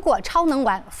如果超能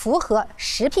丸符合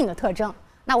食品的特征，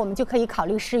那我们就可以考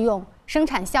虑适用生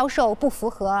产销售不符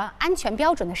合安全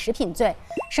标准的食品罪、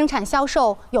生产销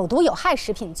售有毒有害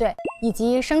食品罪以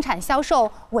及生产销售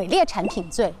伪劣产品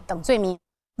罪等罪名。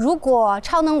如果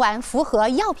超能丸符合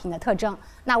药品的特征，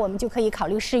那我们就可以考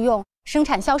虑适用生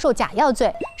产销售假药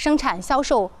罪、生产销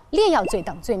售劣药罪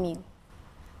等罪名。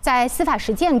在司法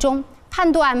实践中，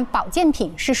判断保健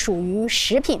品是属于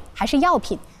食品还是药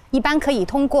品，一般可以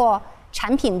通过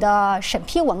产品的审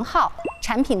批文号、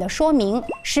产品的说明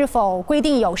是否规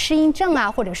定有适应症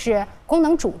或者是功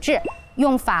能主治、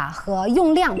用法和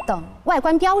用量等外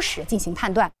观标识进行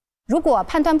判断。如果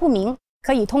判断不明，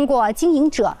可以通过经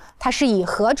营者他是以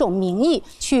何种名义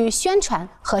去宣传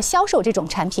和销售这种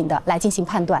产品的来进行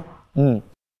判断。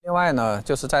另外呢，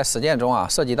就是在实践中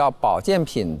涉及到保健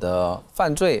品的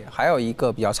犯罪，还有一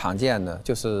个比较常见的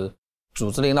就是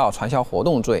组织领导传销活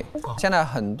动罪。现在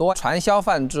很多传销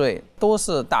犯罪都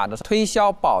是打着推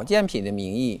销保健品的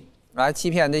名义来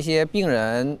欺骗这些病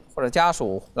人或者家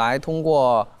属，来通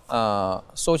过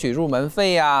收取入门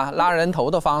费拉人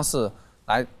头的方式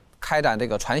来开展这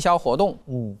个传销活动。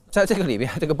在这个里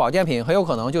边，这个保健品很有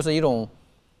可能就是一种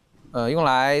用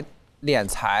来敛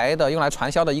财的、用来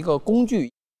传销的一个工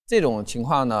具。这种情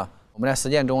况呢，我们在实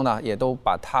践中呢，也都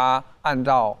把它按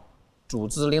照组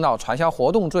织领导传销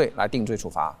活动罪来定罪处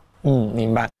罚。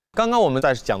明白。刚刚我们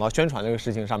在讲到宣传这个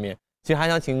事情上面，其实还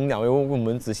想请两位为我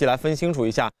们仔细来分清楚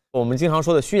一下，我们经常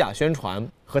说的虚假宣传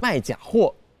和卖假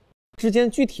货之间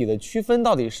具体的区分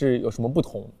到底是有什么不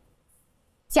同？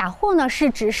假货呢，是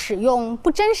指使用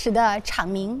不真实的厂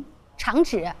名、厂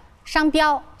址、商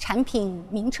标、产品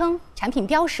名称、产品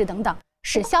标识等等，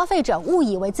使消费者误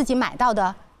以为自己买到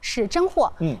的是真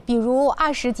货。比如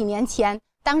20几年前，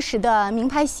当时的名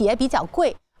牌鞋比较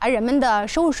贵，而人们的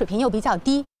收入水平又比较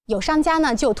低，有商家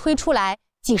呢就推出来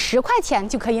几十块钱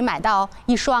就可以买到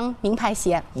一双名牌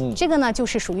鞋。这个呢就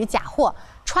是属于假货，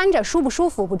穿着舒不舒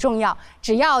服不重要，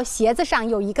只要鞋子上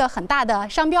有一个很大的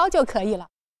商标就可以了。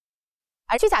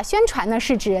而虚假宣传呢，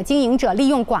是指经营者利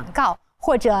用广告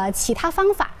或者其他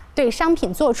方法对商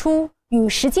品做出与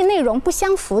实际内容不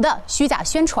相符的虚假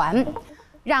宣传，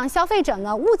让消费者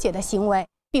呢误解的行为。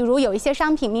比如有一些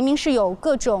商品明明是有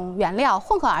各种原料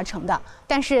混合而成的，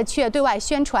但是却对外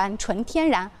宣传纯天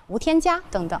然、无添加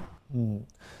等等。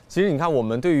其实你看，我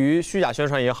们对于虚假宣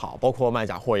传也好，包括卖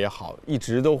假货也好，一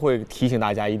直都会提醒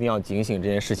大家一定要警醒这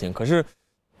件事情。可是，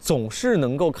总是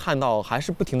能够看到，还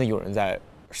是不停的有人在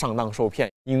上当受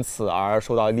骗，因此而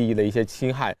受到利益的一些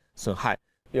侵害、损害。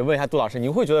也问一下杜老师，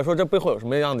您会觉得说这背后有什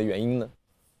么样的原因呢？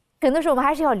很多时候我们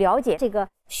还是要了解这个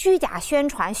虚假宣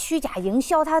传、虚假营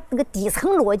销它那个底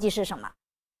层逻辑是什么。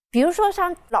比如说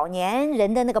像老年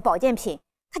人的那个保健品，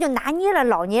他就拿捏了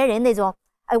老年人那种，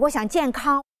我想健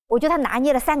康，我觉得他拿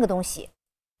捏了3个东西。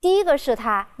第一个是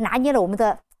他拿捏了我们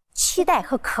的期待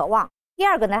和渴望，第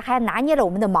二个呢还拿捏了我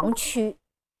们的盲区。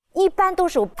一般都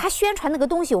是他宣传那个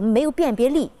东西我们没有辨别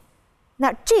力，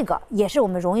那这个也是我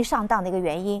们容易上当的一个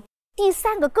原因。第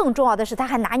3个更重要的是，他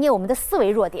还拿捏我们的思维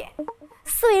弱点。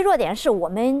思维弱点是我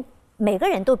们每个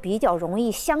人都比较容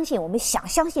易相信我们想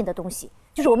相信的东西，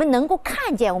就是我们能够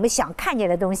看见我们想看见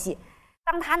的东西。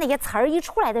当他那些词儿一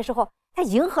出来的时候，它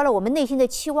迎合了我们内心的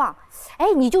期望，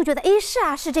哎，你就觉得哎是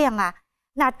啊，是这样啊。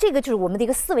那这个就是我们的一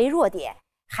个思维弱点。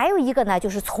还有一个呢，就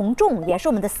是从众，也是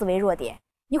我们的思维弱点。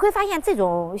你会发现这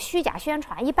种虚假宣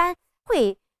传一般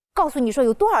会告诉你说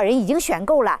有多少人已经选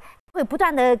购了，会不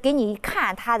断的给你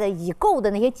看他的已购的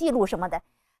那些记录什么的，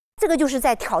这个就是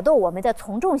在挑逗我们的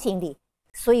从众心理。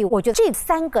所以我觉得这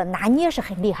3个拿捏是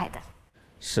很厉害的。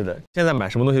是的，现在买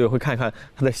什么东西会看看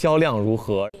它的销量如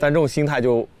何，但这种心态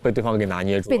就被对方给拿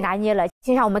捏住了。被拿捏了，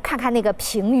就像我们看看那个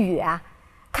评语啊，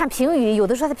看评语，有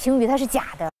的时候它评语它是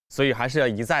假的，所以还是要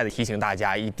一再的提醒大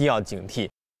家一定要警惕。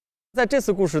在这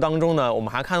次故事当中呢，我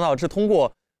们还看到是通过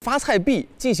发菜币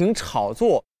进行炒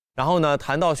作，然后呢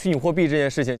谈到虚拟货币这件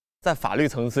事情，在法律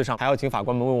层次上还要请法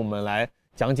官们为我们来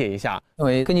讲解一下。因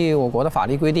为根据我国的法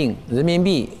律规定，人民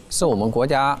币是我们国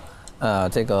家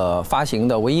这个发行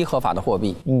的唯一合法的货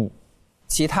币。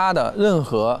其他的任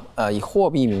何以货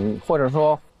币名或者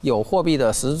说有货币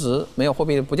的实质，没有货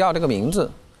币不叫这个名字。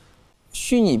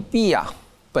虚拟币啊，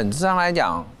本质上来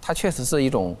讲，它确实是一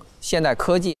种现代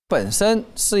科技，本身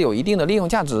是有一定的利用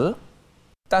价值。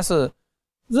但是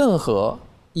任何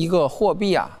一个货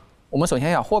币啊，我们首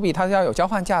先要货币它是要有交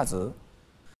换价值，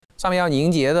上面要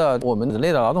凝结的我们人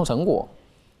类的劳动成果，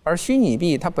而虚拟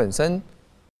币它本身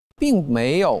并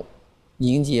没有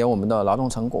凝结我们的劳动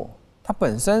成果，它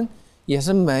本身也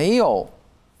是没有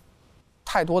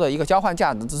太多的一个交换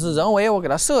价值，只是人为我给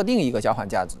它设定一个交换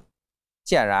价值。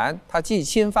显然，它既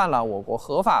侵犯了我国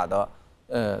合法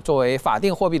的作为法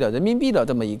定货币的人民币的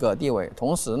这么一个地位，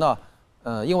同时呢，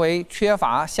因为缺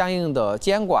乏相应的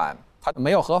监管，它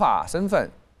没有合法身份，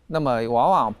那么往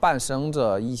往伴生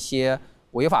着一些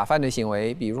违法犯罪行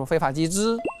为，比如说非法集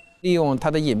资，利用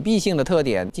它的隐蔽性的特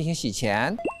点进行洗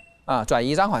钱，转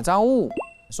移赃款赃物。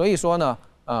所以说呢，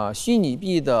虚拟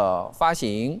币的发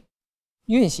行、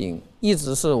运行一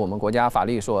直是我们国家法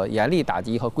律所严厉打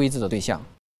击和规制的对象。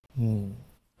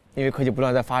因为科技不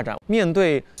断在发展，面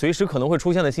对随时可能会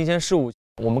出现的新鲜事物，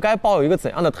我们该抱有一个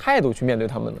怎样的态度去面对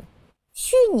它们呢？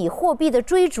虚拟货币的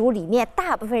追逐里面，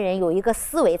大部分人有一个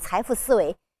思维，财富思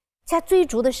维，他追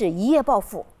逐的是一夜暴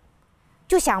富，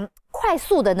就想快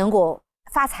速的能够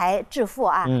发财致富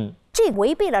啊。这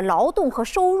违背了劳动和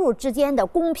收入之间的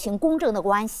公平公正的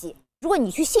关系。如果你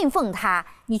去信奉它，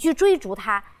你去追逐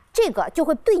它，这个就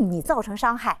会对你造成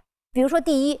伤害。比如说，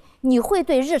第一，你会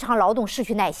对日常劳动失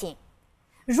去耐心。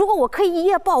如果我可以一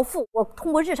夜暴富，我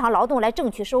通过日常劳动来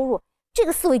挣取收入，这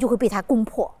个思维就会被它攻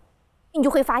破，你就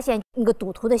会发现那个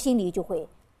赌徒的心理就会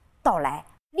到来。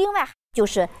另外就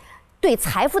是对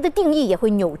财富的定义也会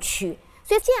扭曲。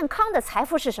所以健康的财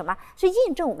富是什么？是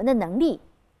印证我们的能力。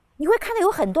你会看到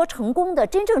有很多成功的、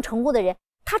真正成功的人，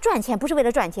他赚钱不是为了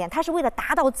赚钱，他是为了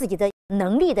达到自己的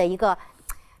能力的一个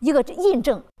印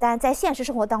证。但在现实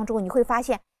生活当中，你会发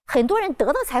现很多人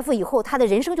得到财富以后，他的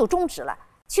人生就终止了。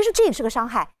其实这也是个伤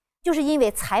害，就是因为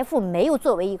财富没有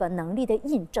作为一个能力的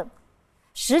印证。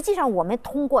实际上，我们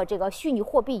通过这个虚拟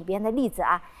货币里边的例子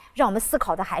啊，让我们思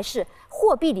考的还是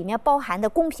货币里面包含的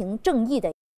公平正义的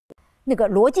那个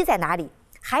逻辑在哪里，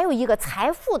还有一个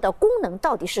财富的功能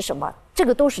到底是什么，这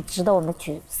个都是值得我们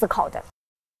去思考的。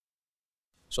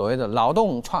所谓的劳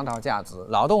动创造价值，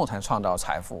劳动才创造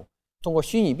财富。通过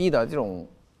虚拟币的这种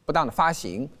不当的发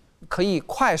行，可以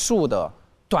快速的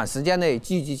短时间内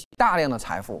聚集大量的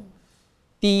财富。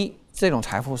第一，这种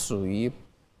财富属于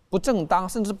不正当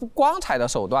甚至不光彩的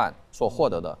手段所获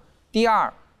得的。第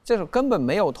二，这种根本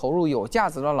没有投入有价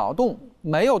值的劳动，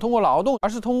没有通过劳动，而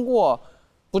是通过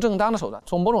不正当的手段。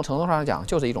从某种程度上讲，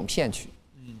就是一种骗取。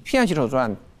骗取手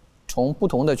段从不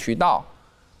同的渠道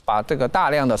把这个大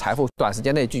量的财富短时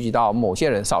间内聚集到某些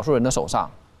人、少数人的手上。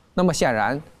那么显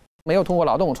然没有通过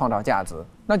劳动创造价值，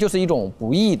那就是一种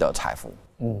不义的财富。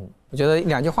我觉得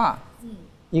两句话，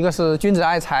一个是君子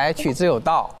爱财，取之有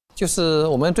道，就是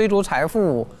我们追逐财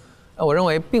富，我认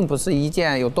为并不是一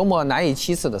件有多么难以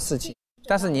启齿的事情，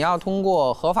但是你要通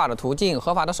过合法的途径、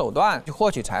合法的手段去获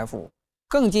取财富。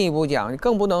更进一步讲，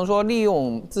更不能说利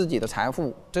用自己的财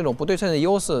富这种不对称的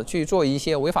优势去做一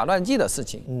些违法乱纪的事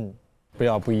情。不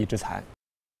要不义之财。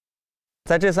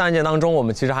在这次案件当中，我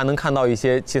们其实还能看到一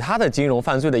些其他的金融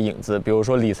犯罪的影子，比如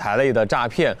说理财类的诈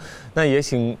骗。那也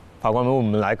请法官们为我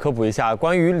们来科普一下，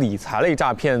关于理财类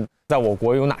诈骗在我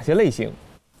国有哪些类型？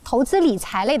投资理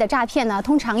财类的诈骗呢，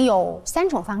通常有3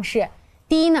种方式。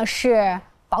第一呢是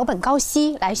保本高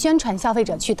息来宣传消费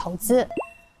者去投资。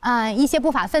一些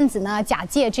不法分子呢假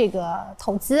借这个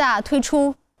投资啊，推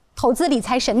出投资理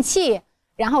财神器，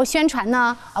然后宣传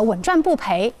呢稳赚不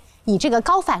赔，以这个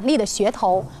高返利的噱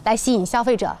头来吸引消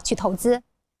费者去投资。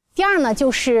第二呢，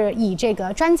就是以这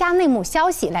个专家内幕消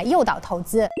息来诱导投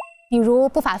资，比如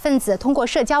不法分子通过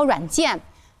社交软件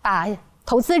把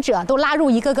投资者都拉入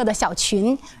一个个的小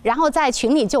群，然后在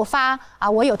群里就发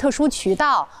我有特殊渠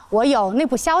道，我有内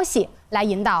部消息，来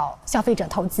引导消费者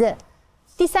投资。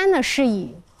第三呢，是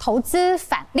以投资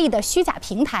返利的虚假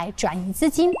平台转移资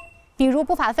金，比如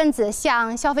不法分子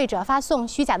向消费者发送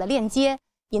虚假的链接，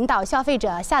引导消费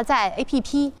者下载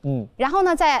APP， 然后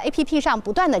呢，在 APP 上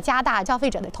不断的加大消费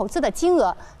者的投资的金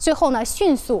额，最后呢，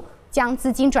迅速将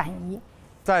资金转移。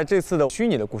在这次的虚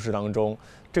拟的故事当中，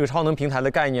这个超能平台的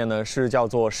概念呢是叫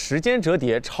做时间折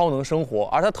叠超能生活，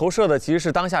而它投射的其实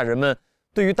是当下人们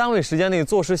对于单位时间内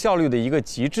做事效率的一个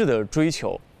极致的追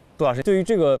求。杜老师，对于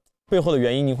这个背后的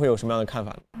原因，您会有什么样的看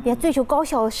法呢？别追求高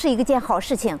效是一件好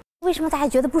事情，为什么大家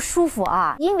觉得不舒服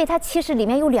啊？因为它其实里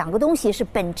面有2个东西是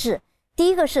本质，第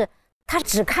一个是它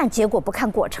只看结果不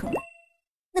看过程的，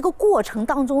那个过程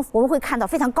当中我们会看到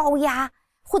非常高压，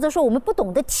或者说我们不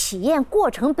懂得体验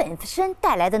过程本身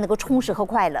带来的那个充实和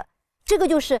快乐，这个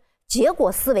就是结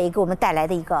果思维给我们带来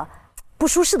的一个不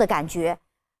舒适的感觉。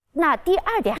那第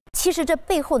2点，其实这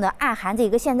背后呢暗含着一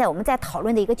个现在我们在讨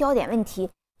论的一个焦点问题，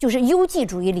就是优绩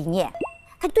主义理念。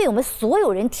它对我们所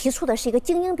有人提出的是一个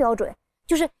精英标准，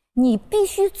就是你必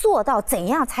须做到怎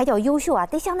样才叫优秀啊？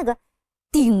得像那个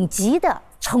顶级的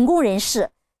成功人士、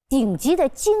顶级的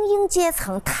精英阶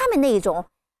层，他们那种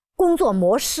工作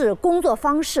模式、工作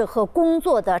方式和工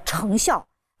作的成效，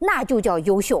那就叫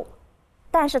优秀。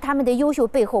但是他们的优秀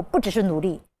背后不只是努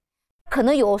力，可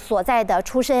能有所在的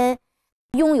出身、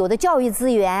拥有的教育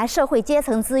资源、社会阶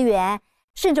层资源，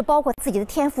甚至包括自己的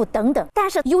天赋等等。但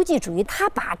是优绩主义它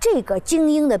把这个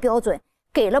精英的标准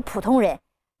给了普通人，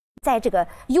在这个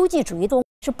优绩主义中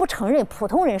是不承认普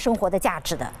通人生活的价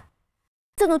值的。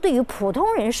这种对于普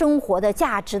通人生活的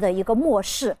价值的一个漠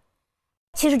视，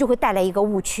其实就会带来一个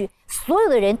误区，所有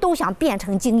的人都想变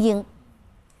成精英，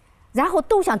然后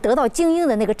都想得到精英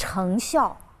的那个成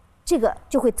效，这个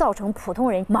就会造成普通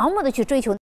人盲目的去追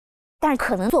求，但是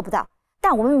可能做不到。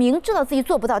但我们明知道自己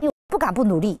做不到，又不敢不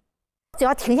努力，只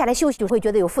要停下来休息就会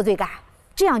觉得有负罪感，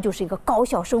这样就是一个高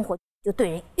效生活，就对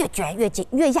人越卷越紧，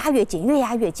越压越紧，越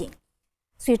压越紧。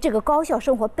所以这个高效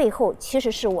生活背后，其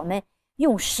实是我们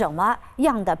用什么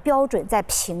样的标准在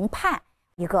评判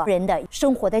一个人的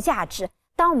生活的价值。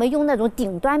当我们用那种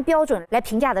顶端标准来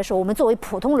评价的时候，我们作为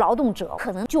普通劳动者，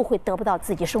可能就会得不到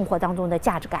自己生活当中的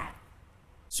价值感。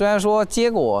虽然说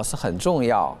结果是很重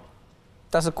要，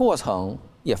但是过程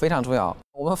也非常重要。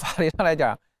我们法律上来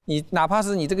讲，你哪怕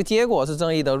是你这个结果是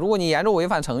正义的，如果你严重违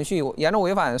反程序，严重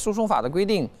违反诉讼法的规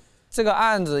定，这个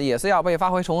案子也是要被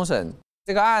发回重审，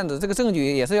这个案子这个证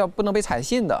据也是要不能被采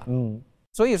信的。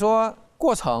所以说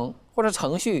过程或者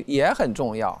程序也很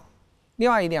重要。另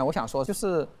外一点我想说，就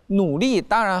是努力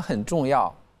当然很重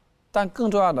要，但更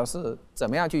重要的是怎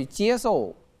么样去接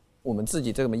受我们自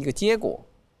己这么一个结果，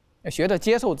要学着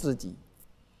接受自己。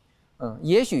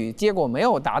也许结果没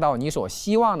有达到你所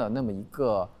希望的那么一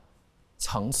个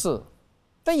层次，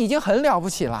但已经很了不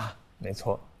起了。没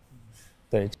错，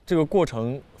对，这个过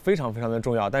程非常非常的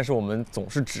重要，但是我们总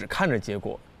是只看着结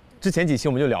果。之前几期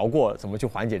我们就聊过怎么去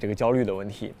缓解这个焦虑的问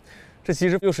题，这其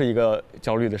实又是一个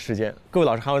焦虑的事件。各位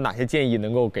老师还有哪些建议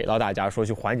能够给到大家，说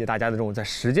去缓解大家的这种在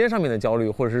时间上面的焦虑，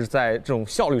或者是在这种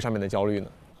效率上面的焦虑呢？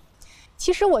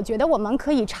其实我觉得我们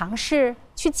可以尝试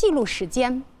去记录时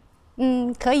间，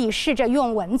可以试着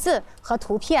用文字和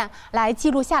图片来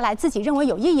记录下来自己认为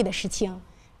有意义的事情，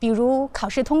比如考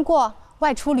试通过、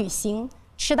外出旅行、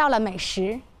吃到了美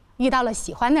食、遇到了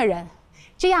喜欢的人。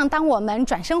这样当我们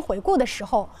转身回顾的时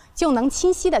候，就能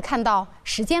清晰地看到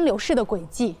时间流逝的轨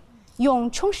迹，用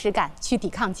充实感去抵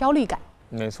抗焦虑感。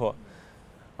没错，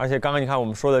而且刚刚你看我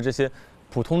们说的这些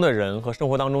普通的人和生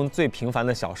活当中最平凡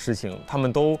的小事情，他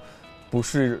们都不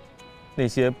是那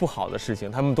些不好的事情，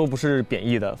他们都不是贬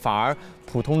义的，反而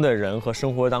普通的人和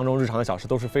生活当中日常的小事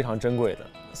都是非常珍贵的。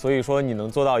所以说你能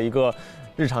做到一个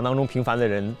日常当中平凡的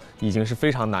人，已经是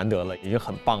非常难得了，已经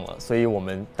很棒了。所以我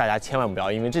们大家千万不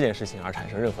要因为这件事情而产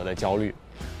生任何的焦虑。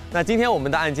那今天我们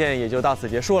的案件也就到此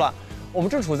结束了。我们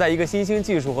正处在一个新兴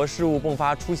技术和事物迸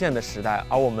发出现的时代，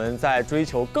而我们在追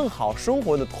求更好生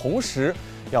活的同时，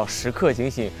要时刻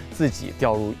警醒自己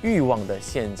掉入欲望的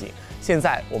陷阱。现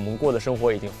在我们过的生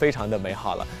活已经非常的美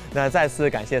好了。那再次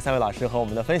感谢3位老师和我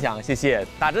们的分享，谢谢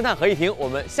大侦探合议庭，我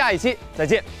们下一期再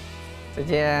见。再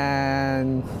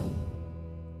见。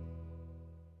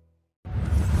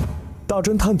大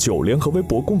侦探9联合微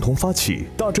博共同发起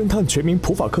大侦探全民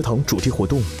普法课堂主题活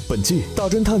动。本季大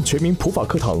侦探全民普法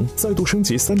课堂再度升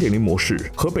级 3.0 模式，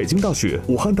和北京大学、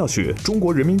武汉大学、中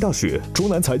国人民大学、中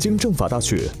南财经政法大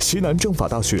学、西南政法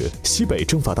大学、西北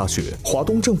政法大学、华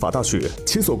东政法大学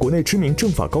7所国内知名政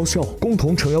法高校共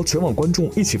同诚邀全网观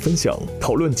众一起分享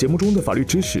讨论节目中的法律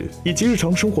知识以及日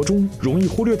常生活中容易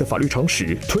忽略的法律常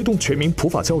识，推动全民普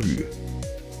法教育。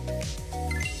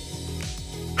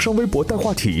上微博带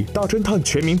话题大侦探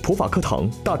全民普法课堂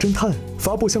大侦探，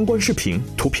发布相关视频、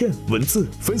图片、文字，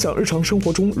分享日常生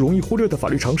活中容易忽略的法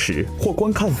律常识，或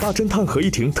观看大侦探合议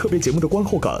庭特别节目的观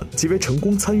后感，即为成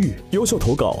功参与。优秀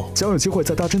投稿将有机会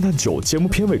在大侦探9节目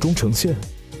片尾中呈现。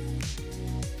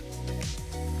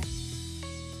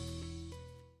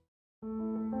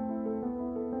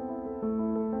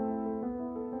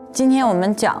今天我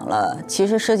们讲了，其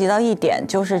实涉及到一点，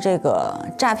就是这个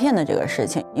诈骗的这个事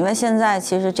情，因为现在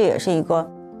其实这也是一个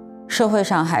社会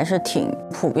上还是挺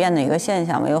普遍的一个现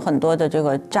象嘛，有很多的这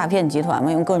个诈骗集团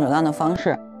嘛，用各种各样的方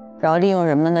式，然后利用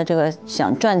人们的这个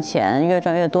想赚钱越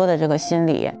赚越多的这个心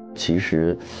理。其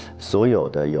实，所有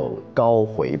的有高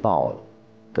回报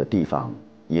的地方，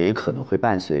也可能会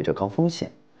伴随着高风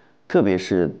险，特别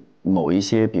是某一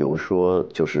些，比如说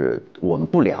就是我们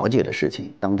不了解的事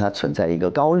情，当它存在一个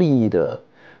高利益的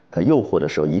诱惑的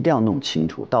时候，一定要弄清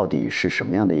楚到底是什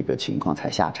么样的一个情况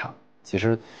才下场。其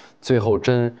实最后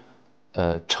成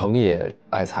也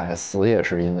爱财，死也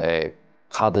是因为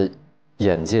他的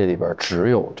眼界里边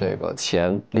只有这个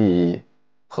钱、利益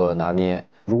和拿捏。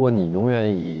如果你永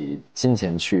远以金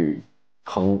钱去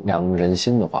衡量人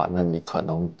心的话，那你可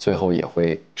能最后也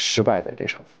会失败在这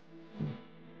场。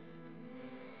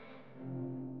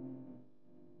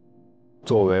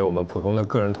作为我们普通的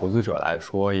个人投资者来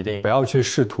说，一定不要去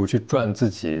试图去赚自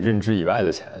己认知以外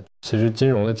的钱。其实金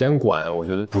融的监管，我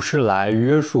觉得不是来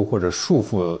约束或者束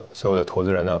缚所有的投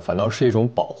资人的，反倒是一种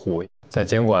保护。在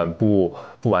监管不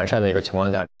完善的一个情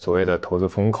况下，所谓的投资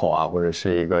风口啊，或者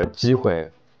是一个机会，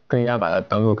更应该把它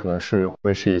当做可能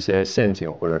会是一些陷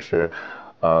阱，或者是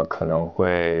可能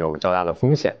会有较大的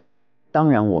风险。当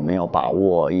然，我们要把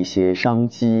握一些商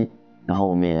机。然后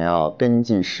我们也要跟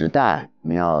进时代，我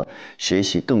们要学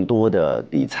习更多的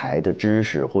理财的知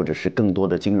识，或者是更多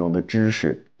的金融的知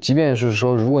识。即便是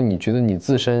说，如果你觉得你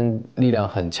自身力量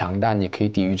很强大，你可以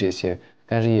抵御这些，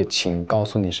但是也请告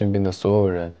诉你身边的所有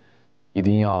人，一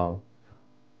定要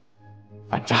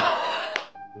反诈。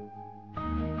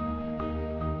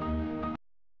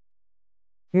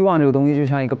欲望这个东西就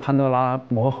像一个潘多拉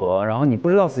魔盒，然后你不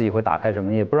知道自己会打开什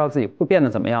么，也不知道自己会变得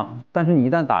怎么样，但是你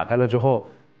一旦打开了之后，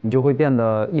你就会变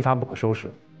得一发不可收拾。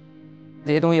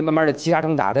这些东西慢慢的积沙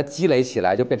成塔，它积累起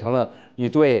来，就变成了你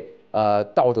对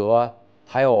道德，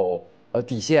还有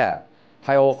底线，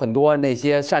还有很多那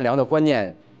些善良的观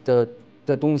念的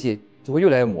东西，就会越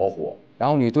来越模糊。然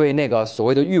后你对那个所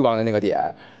谓的欲望的那个点，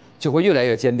就会越来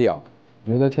越坚定。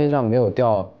我觉得天上没有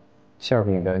掉馅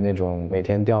饼的那种每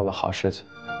天掉的好事情，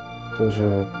就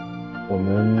是我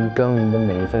们耕耘的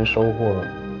每一份收获。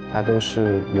它都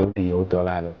是有理由得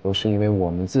来的，都是因为我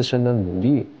们自身的努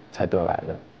力才得来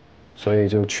的，所以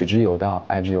就取之有道，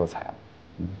爱之有才。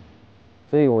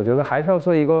所以我觉得还是要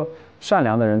做一个善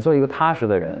良的人，做一个踏实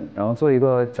的人，然后做一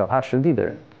个脚踏实地的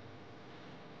人。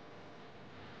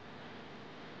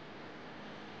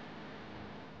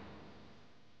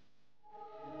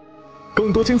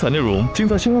更多精彩内容尽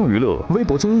在新浪娱乐微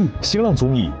博综艺、新浪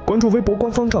综艺，关注微博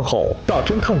官方账号大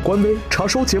侦探官微，查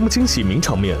收节目惊喜名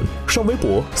场面。上微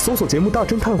博搜索节目大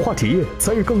侦探话题页，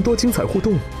参与更多精彩互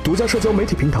动。独家社交媒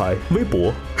体平台微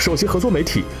博，首席合作媒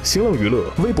体新浪娱乐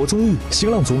微博综艺、新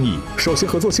浪综艺，首席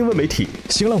合作新闻媒体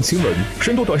新浪新闻，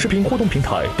深度短视频互动平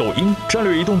台抖音，战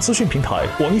略移动资讯平台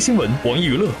网易新闻、网易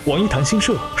娱乐、网易谈新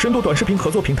社，深度短视频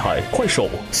合作平台快手，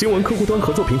新闻客户端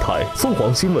合作平台凤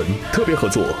凰新闻，特别合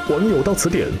作网易有道词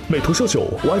典、美图秀秀、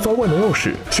WiFi 万能钥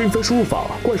匙、讯飞输入法、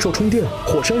怪兽充电、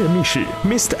火山人密室、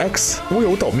Mr. X 乌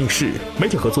有岛密室。媒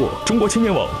体合作：中国青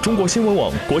年网、中国新闻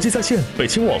网、国际在线、北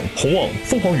青网、红网、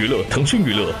凤凰娱乐、腾讯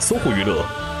娱乐、搜狐娱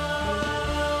乐。